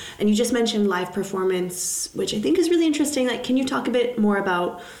 And you just mentioned live performance, which I think is really interesting. Like, can you talk a bit more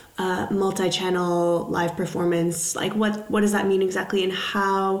about multi-channel live performance? Like what does that mean exactly, and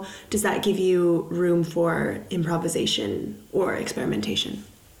how does that give you room for improvisation or experimentation?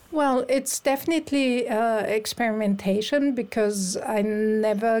 Well, it's definitely experimentation because I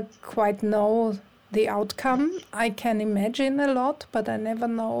never quite know the outcome. I can imagine a lot, but I never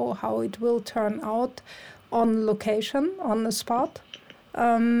know how it will turn out on location, on the spot.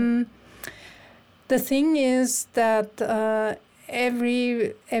 The thing is that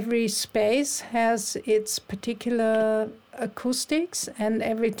every space has its particular acoustics, and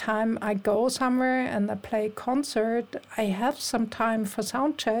every time I go somewhere and I play a concert, I have some time for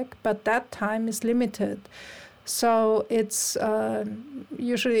sound check, but that time is limited. So it's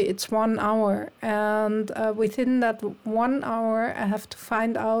usually it's 1 hour, and within that 1 hour I have to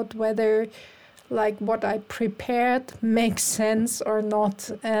find out whether like what I prepared makes sense or not.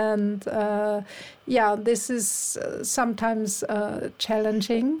 And this is sometimes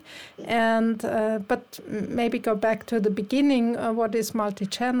challenging. And but maybe go back to the beginning. What is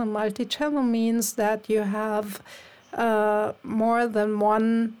multi-channel? Multi-channel means that you have more than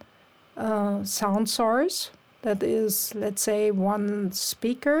one sound source. That is, let's say, one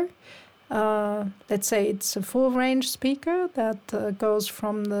speaker. Let's say it's a full range speaker that goes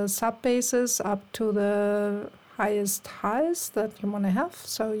from the sub basses up to the highest highs that you want to have.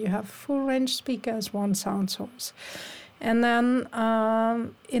 So you have full range speaker as one sound source. And then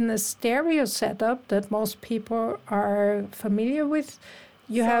in a stereo setup that most people are familiar with,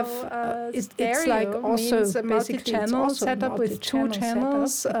 you have it's like also a multi-channel setup with 2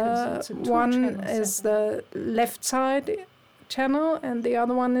 channels. One is the left side channel and the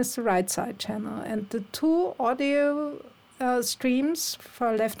other one is the right side channel, and the 2 audio streams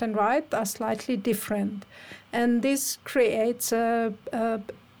for left and right are slightly different, and this creates a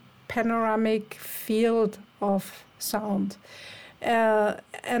panoramic field of sound.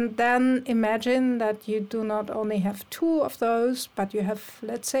 And then imagine that you do not only have 2 of those, but you have,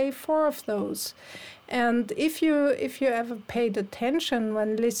 let's say, 4 of those. And if you ever paid attention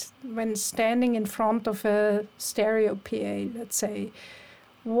when standing in front of a stereo PA, let's say,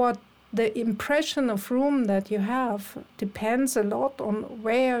 what the impression of room that you have depends a lot on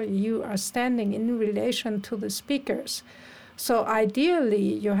where you are standing in relation to the speakers. So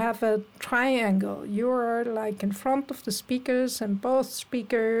ideally, you have a triangle. You're like in front of the speakers, and both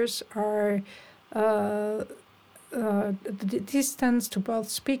speakers are the distance to both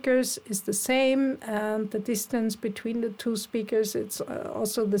speakers is the same, and the distance between the 2 speakers, it's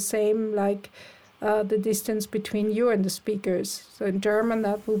also the same, like the distance between you and the speakers. So in German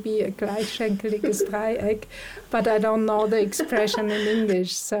that would be a gleichschenkeliges Dreieck, but I don't know the expression in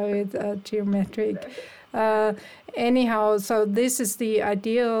English, so it's geometric. Anyhow, so this is the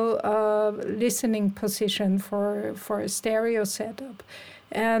ideal listening position for a stereo setup.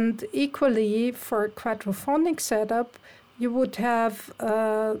 And equally, for a quadraphonic setup, you would have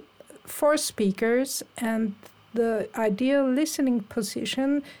 4 speakers, and the ideal listening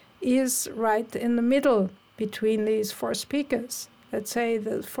position is right in the middle between these 4 speakers. Let's say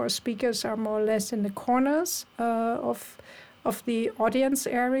the 4 speakers are more or less in the corners of the audience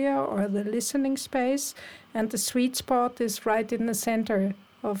area or the listening space, and the sweet spot is right in the center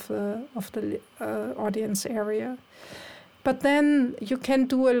of the audience area. But then you can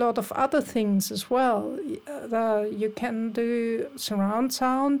do a lot of other things as well. You can do surround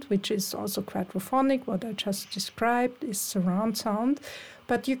sound, which is also quadraphonic. What I just described is surround sound.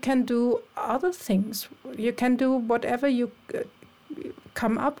 But you can do other things. You can do whatever you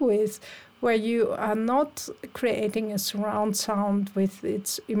come up with, where you are not creating a surround sound with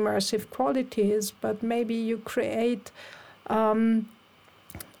its immersive qualities, but maybe you create, a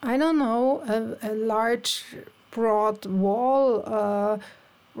large broad wall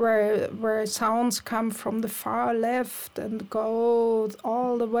where sounds come from the far left and go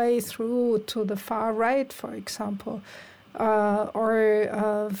all the way through to the far right, for example,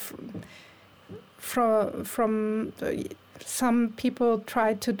 from some people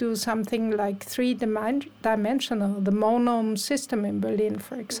try to do something like 3-dimensional, the Monome system in Berlin,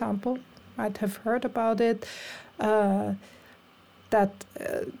 for example. Might have heard about it. That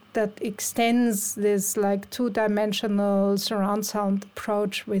extends this like 2-dimensional surround sound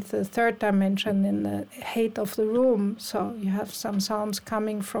approach with the 3rd dimension in the height of the room. So you have some sounds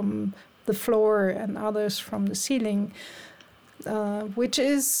coming from the floor and others from the ceiling, which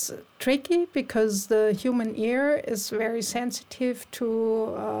is tricky because the human ear is very sensitive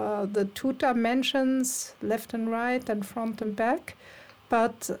to the 2 dimensions, left and right and front and back,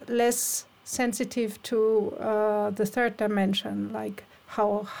 but less sensitive to the 3rd dimension, like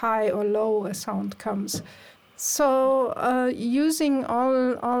how high or low a sound comes. So using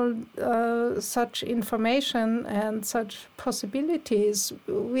all such information and such possibilities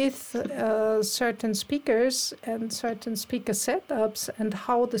with certain speakers and certain speaker setups and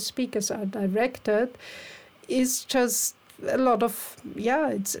how the speakers are directed is just a lot of,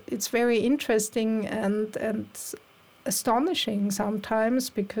 it's very interesting and astonishing sometimes,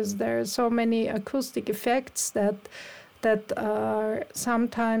 because there are so many acoustic effects that are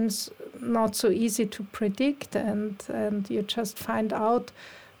sometimes not so easy to predict, and you just find out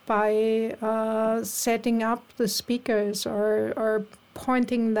by setting up the speakers or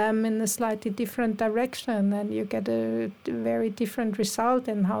pointing them in a slightly different direction, and you get a very different result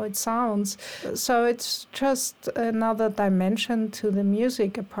in how it sounds. So it's just another dimension to the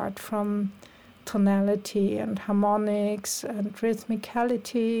music apart from tonality and harmonics and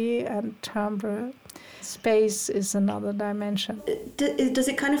rhythmicality and timbre. Space is another dimension. Does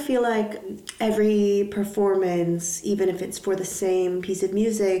it kind of feel like every performance, even if it's for the same piece of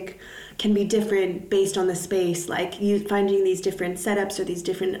music, can be different based on the space? Like you finding these different setups or these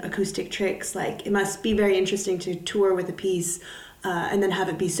different acoustic tricks, like it must be very interesting to tour with a piece and then have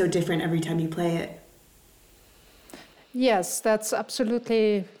it be so different every time you play it. Yes, that's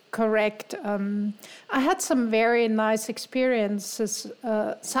absolutely correct. I had some very nice experiences,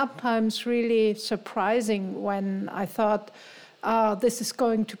 sometimes really surprising, when I thought, this is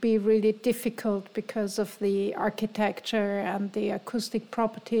going to be really difficult because of the architecture and the acoustic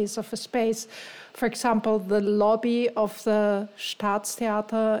properties of a space. For example, the lobby of the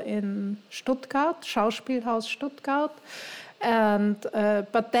Staatstheater in Stuttgart, Schauspielhaus Stuttgart.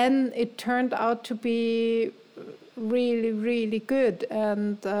 But then it turned out to be really, really good,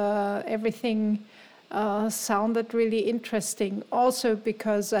 and everything sounded really interesting. Also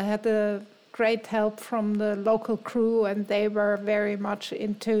because I had a great help from the local crew, and they were very much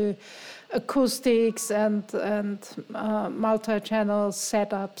into acoustics and multi-channel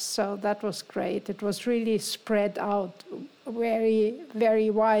setups, so that was great. It was really spread out very, very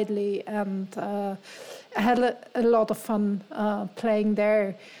widely, and I had a lot of fun playing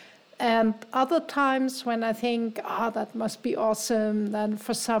there. And other times when I think, that must be awesome, then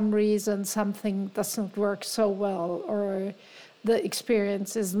for some reason something doesn't work so well, or the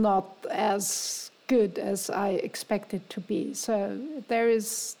experience is not as good as I expect it to be. So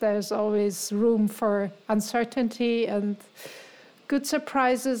there's always room for uncertainty and good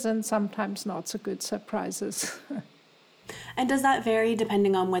surprises, and sometimes not so good surprises. And does that vary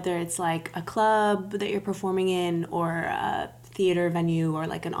depending on whether it's like a club that you're performing in or a theater venue or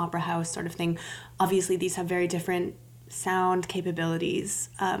like an opera house sort of thing, obviously these have very different sound capabilities.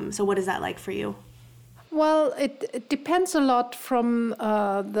 So what is that like for you? Well, it depends a lot from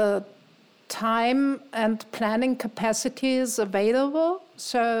the time and planning capacities available.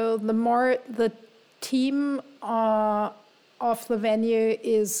 So the more the team of the venue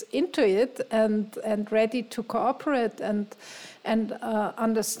is into it and ready to cooperate and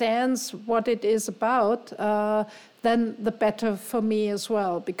understands what it is about, then the better for me as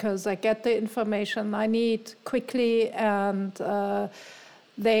well, because I get the information I need quickly, and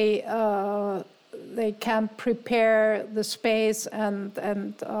they can prepare the space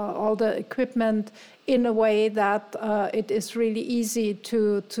and all the equipment in a way that it is really easy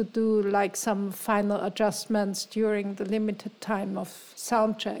to do like some final adjustments during the limited time of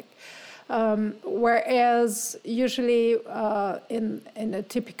sound check. Whereas usually in a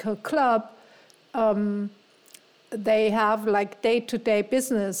typical club, they have like day-to-day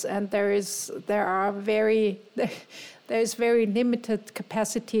business, and there is very limited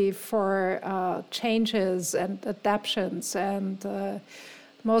capacity for changes and adaptations. And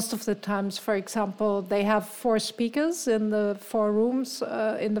most of the times, for example, they have 4 speakers in the 4 rooms,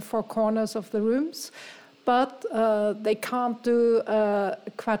 in the 4 corners of the rooms, but they can't do a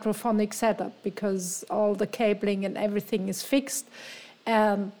quadraphonic setup because all the cabling and everything is fixed.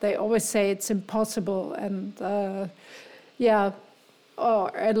 And they always say it's impossible, and or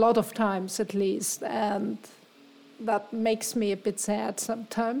a lot of times at least, and that makes me a bit sad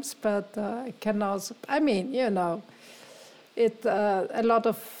sometimes. But I can also, I mean, it a lot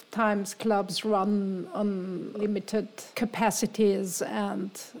of times clubs run on limited capacities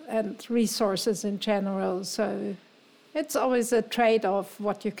and resources in general, so it's always a trade-off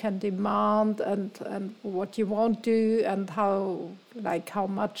what you can demand and what you won't do, and how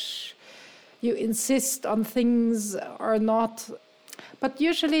much you insist on things or not. But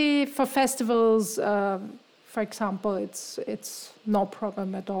usually for festivals, for example, it's no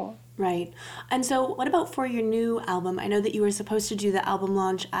problem at all. Right. And so what about for your new album? I know that you were supposed to do the album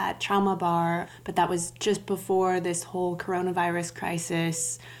launch at Trauma Bar, but that was just before this whole coronavirus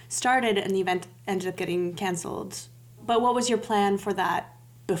crisis started and the event ended up getting canceled. But what was your plan for that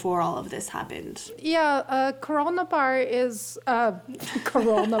before all of this happened? Yeah, Corona Bar is...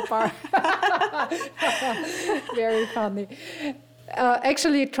 Corona Bar. Very funny.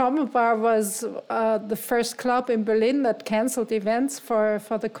 Actually, Trauma Bar was the first club in Berlin that canceled events for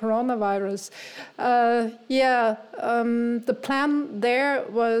the coronavirus. The plan there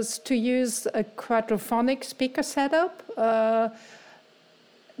was to use a quadraphonic speaker setup.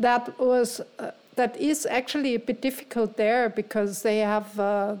 That is actually a bit difficult there because they have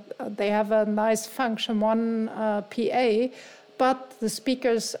a nice Function 1 PA, but the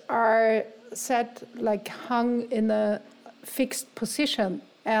speakers are set hung in a fixed position,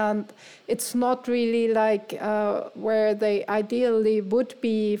 and it's not really where they ideally would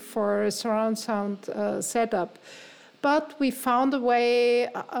be for a surround sound setup. But we found a way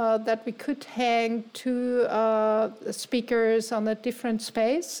that we could hang 2 speakers on a different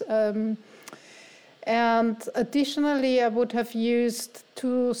space. And additionally, I would have used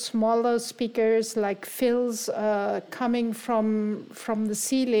 2 smaller speakers like fills coming from the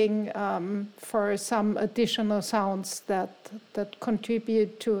ceiling for some additional sounds that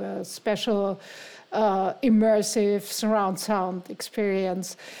contribute to a special immersive surround sound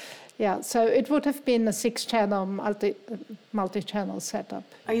experience. Yeah, so it would have been a 6-channel multi-channel setup.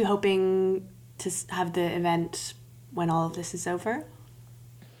 Are you hoping to have the event when all of this is over?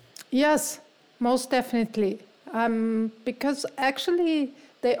 Yes. Most definitely, because actually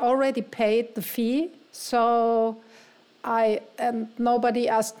they already paid the fee, so and nobody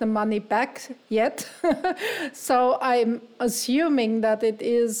asked the money back yet. So I'm assuming that it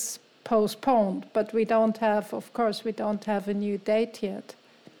is postponed, but we don't have a new date yet.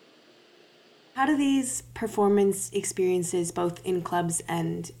 How do these performance experiences, both in clubs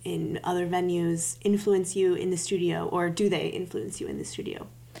and in other venues, influence you in the studio, or do they influence you in the studio?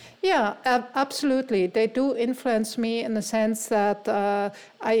 Yeah, absolutely. They do influence me in the sense that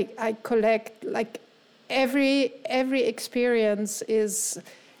I collect every experience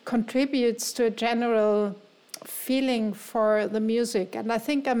contributes to a general feeling for the music. And I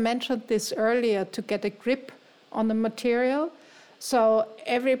think I mentioned this earlier, to get a grip on the material. So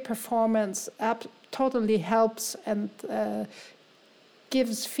every performance totally helps and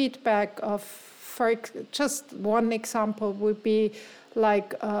gives feedback of, for just one example would be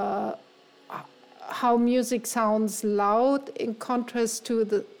how music sounds loud in contrast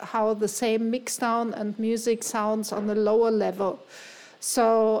to how the same mix down and music sounds on the lower level.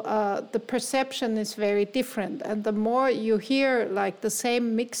 So the perception is very different. And the more you hear like the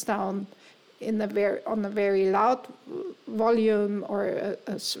same mix down on a very loud volume or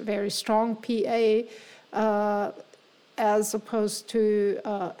a very strong PA, as opposed to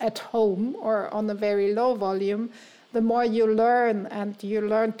at home or on a very low volume, the more you learn, and you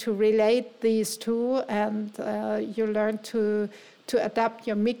learn to relate these two, and you learn to adapt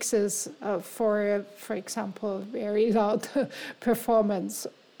your mixes for example, very loud performance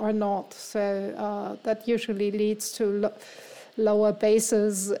or not. So that usually leads to lower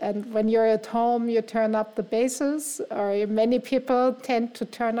basses, and when you're at home you turn up the basses, or many people tend to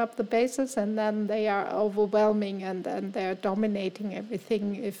turn up the basses, and then they are overwhelming, and they're dominating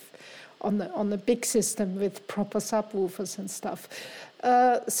everything if on the big system with proper subwoofers and stuff.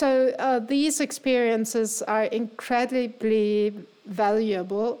 So these experiences are incredibly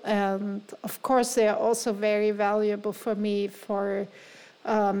valuable, and of course they are also very valuable for me for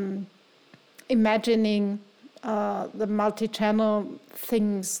imagining the multi-channel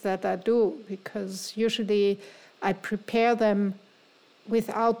things that I do, because usually I prepare them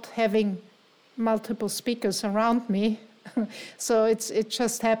without having multiple speakers around me. So it's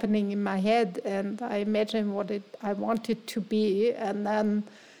just happening in my head, and I imagine what I want it to be, and then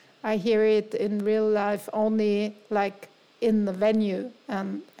I hear it in real life only like in the venue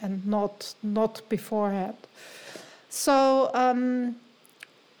and not beforehand. So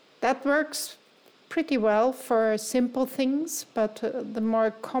that works pretty well for simple things, but the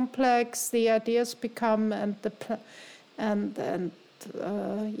more complex the ideas become, and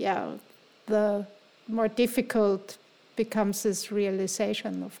the more difficult becomes this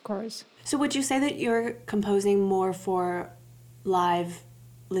realization, of course. So would you say that you're composing more for live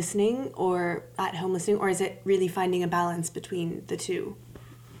listening or at home listening, or is it really finding a balance between the two?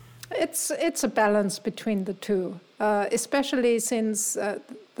 It's a balance between the two, especially since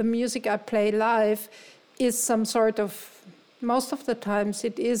the music I play live is some sort of, most of the times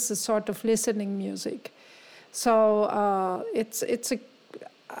it is a sort of listening music. So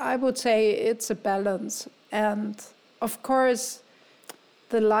I would say it's a balance. And of course,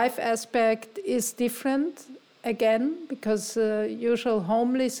 the live aspect is different again, because usual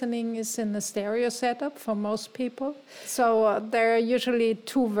home listening is in a stereo setup for most people. So there are usually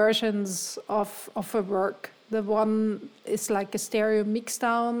two versions of a work. The one is like a stereo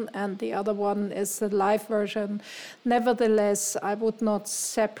mixdown, and the other one is the live version. Nevertheless, I would not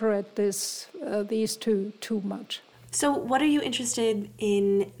separate these two too much. So what are you interested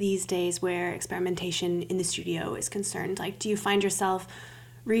in these days where experimentation in the studio is concerned? Like, do you find yourself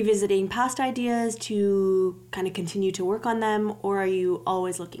revisiting past ideas to kind of continue to work on them, or are you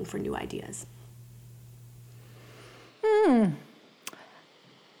always looking for new ideas?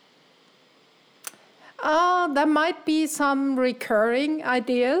 There might be some recurring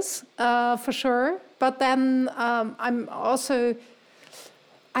ideas, for sure. But then I'm also...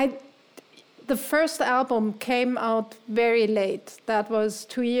 The first album came out very late. That was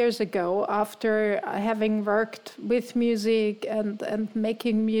 2 years ago, after having worked with music and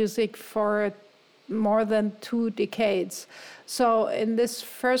making music for more than 2 decades. So in this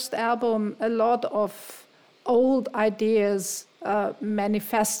first album, a lot of old ideas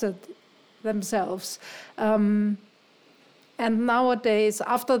manifested themselves. And nowadays,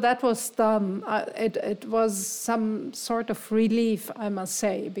 after that was done, it was some sort of relief, I must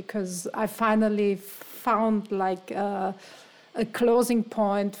say, because I finally found like a closing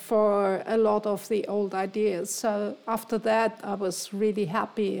point for a lot of the old ideas. So after that, I was really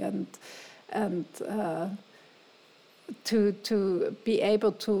happy and to be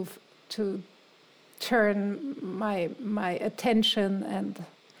able to turn my attention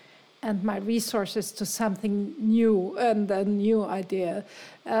and my resources to something new and a new idea.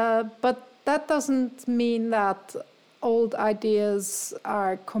 But that doesn't mean that old ideas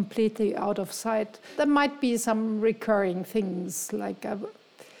are completely out of sight. There might be some recurring things, like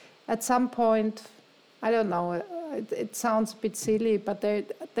at some point, I don't know, it sounds a bit silly, but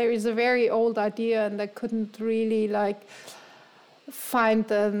there is a very old idea, and I couldn't really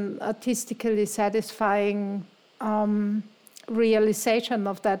find an artistically satisfying realization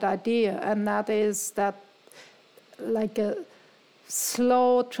of that idea, and that is that like a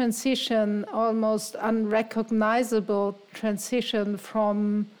slow transition, almost unrecognizable transition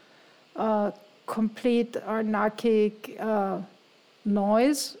from complete anarchic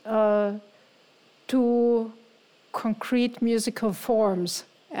noise to concrete musical forms.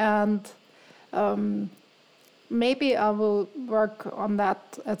 And maybe I will work on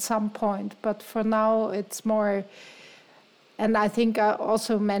that at some point, but for now it's more And I think I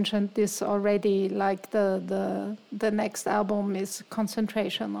also mentioned this already, like the next album is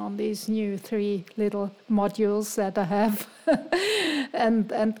concentration on these new 3 little modules that I have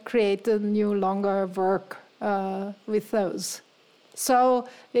and create a new longer work with those. So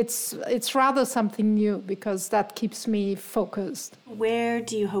it's rather something new because that keeps me focused. Where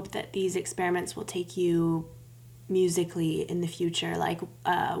do you hope that these experiments will take you musically in the future? Like,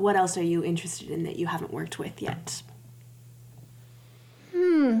 what else are you interested in that you haven't worked with yet?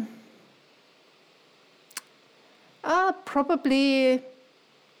 Probably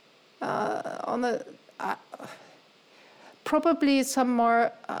probably some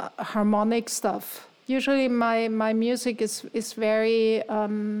more harmonic stuff. Usually my music is very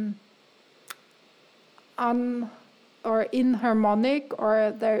or inharmonic,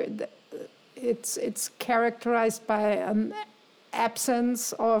 or it's characterized by an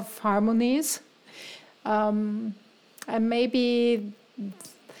absence of harmonies, and maybe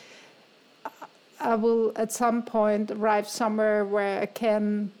I will at some point arrive somewhere where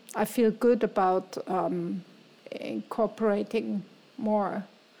I feel good about incorporating more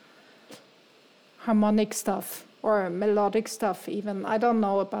harmonic stuff or melodic stuff even. I don't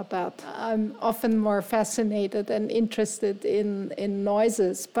know about that. I'm often more fascinated and interested in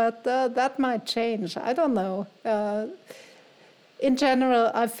noises, but that might change. I don't know. In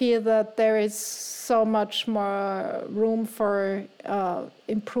general, I feel that there is so much more room for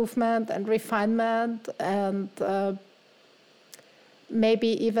improvement and refinement, and maybe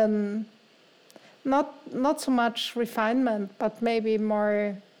even not so much refinement, but maybe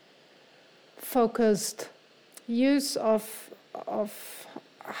more focused use of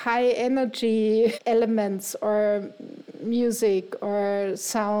high energy elements or music or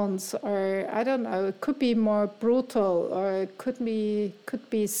sounds, or I don't know, it could be more brutal, or it could be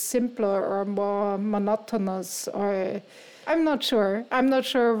simpler or more monotonous, or I'm not sure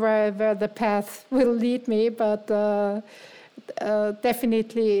where the path will lead me, but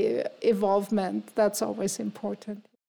definitely evolvement, that's always important.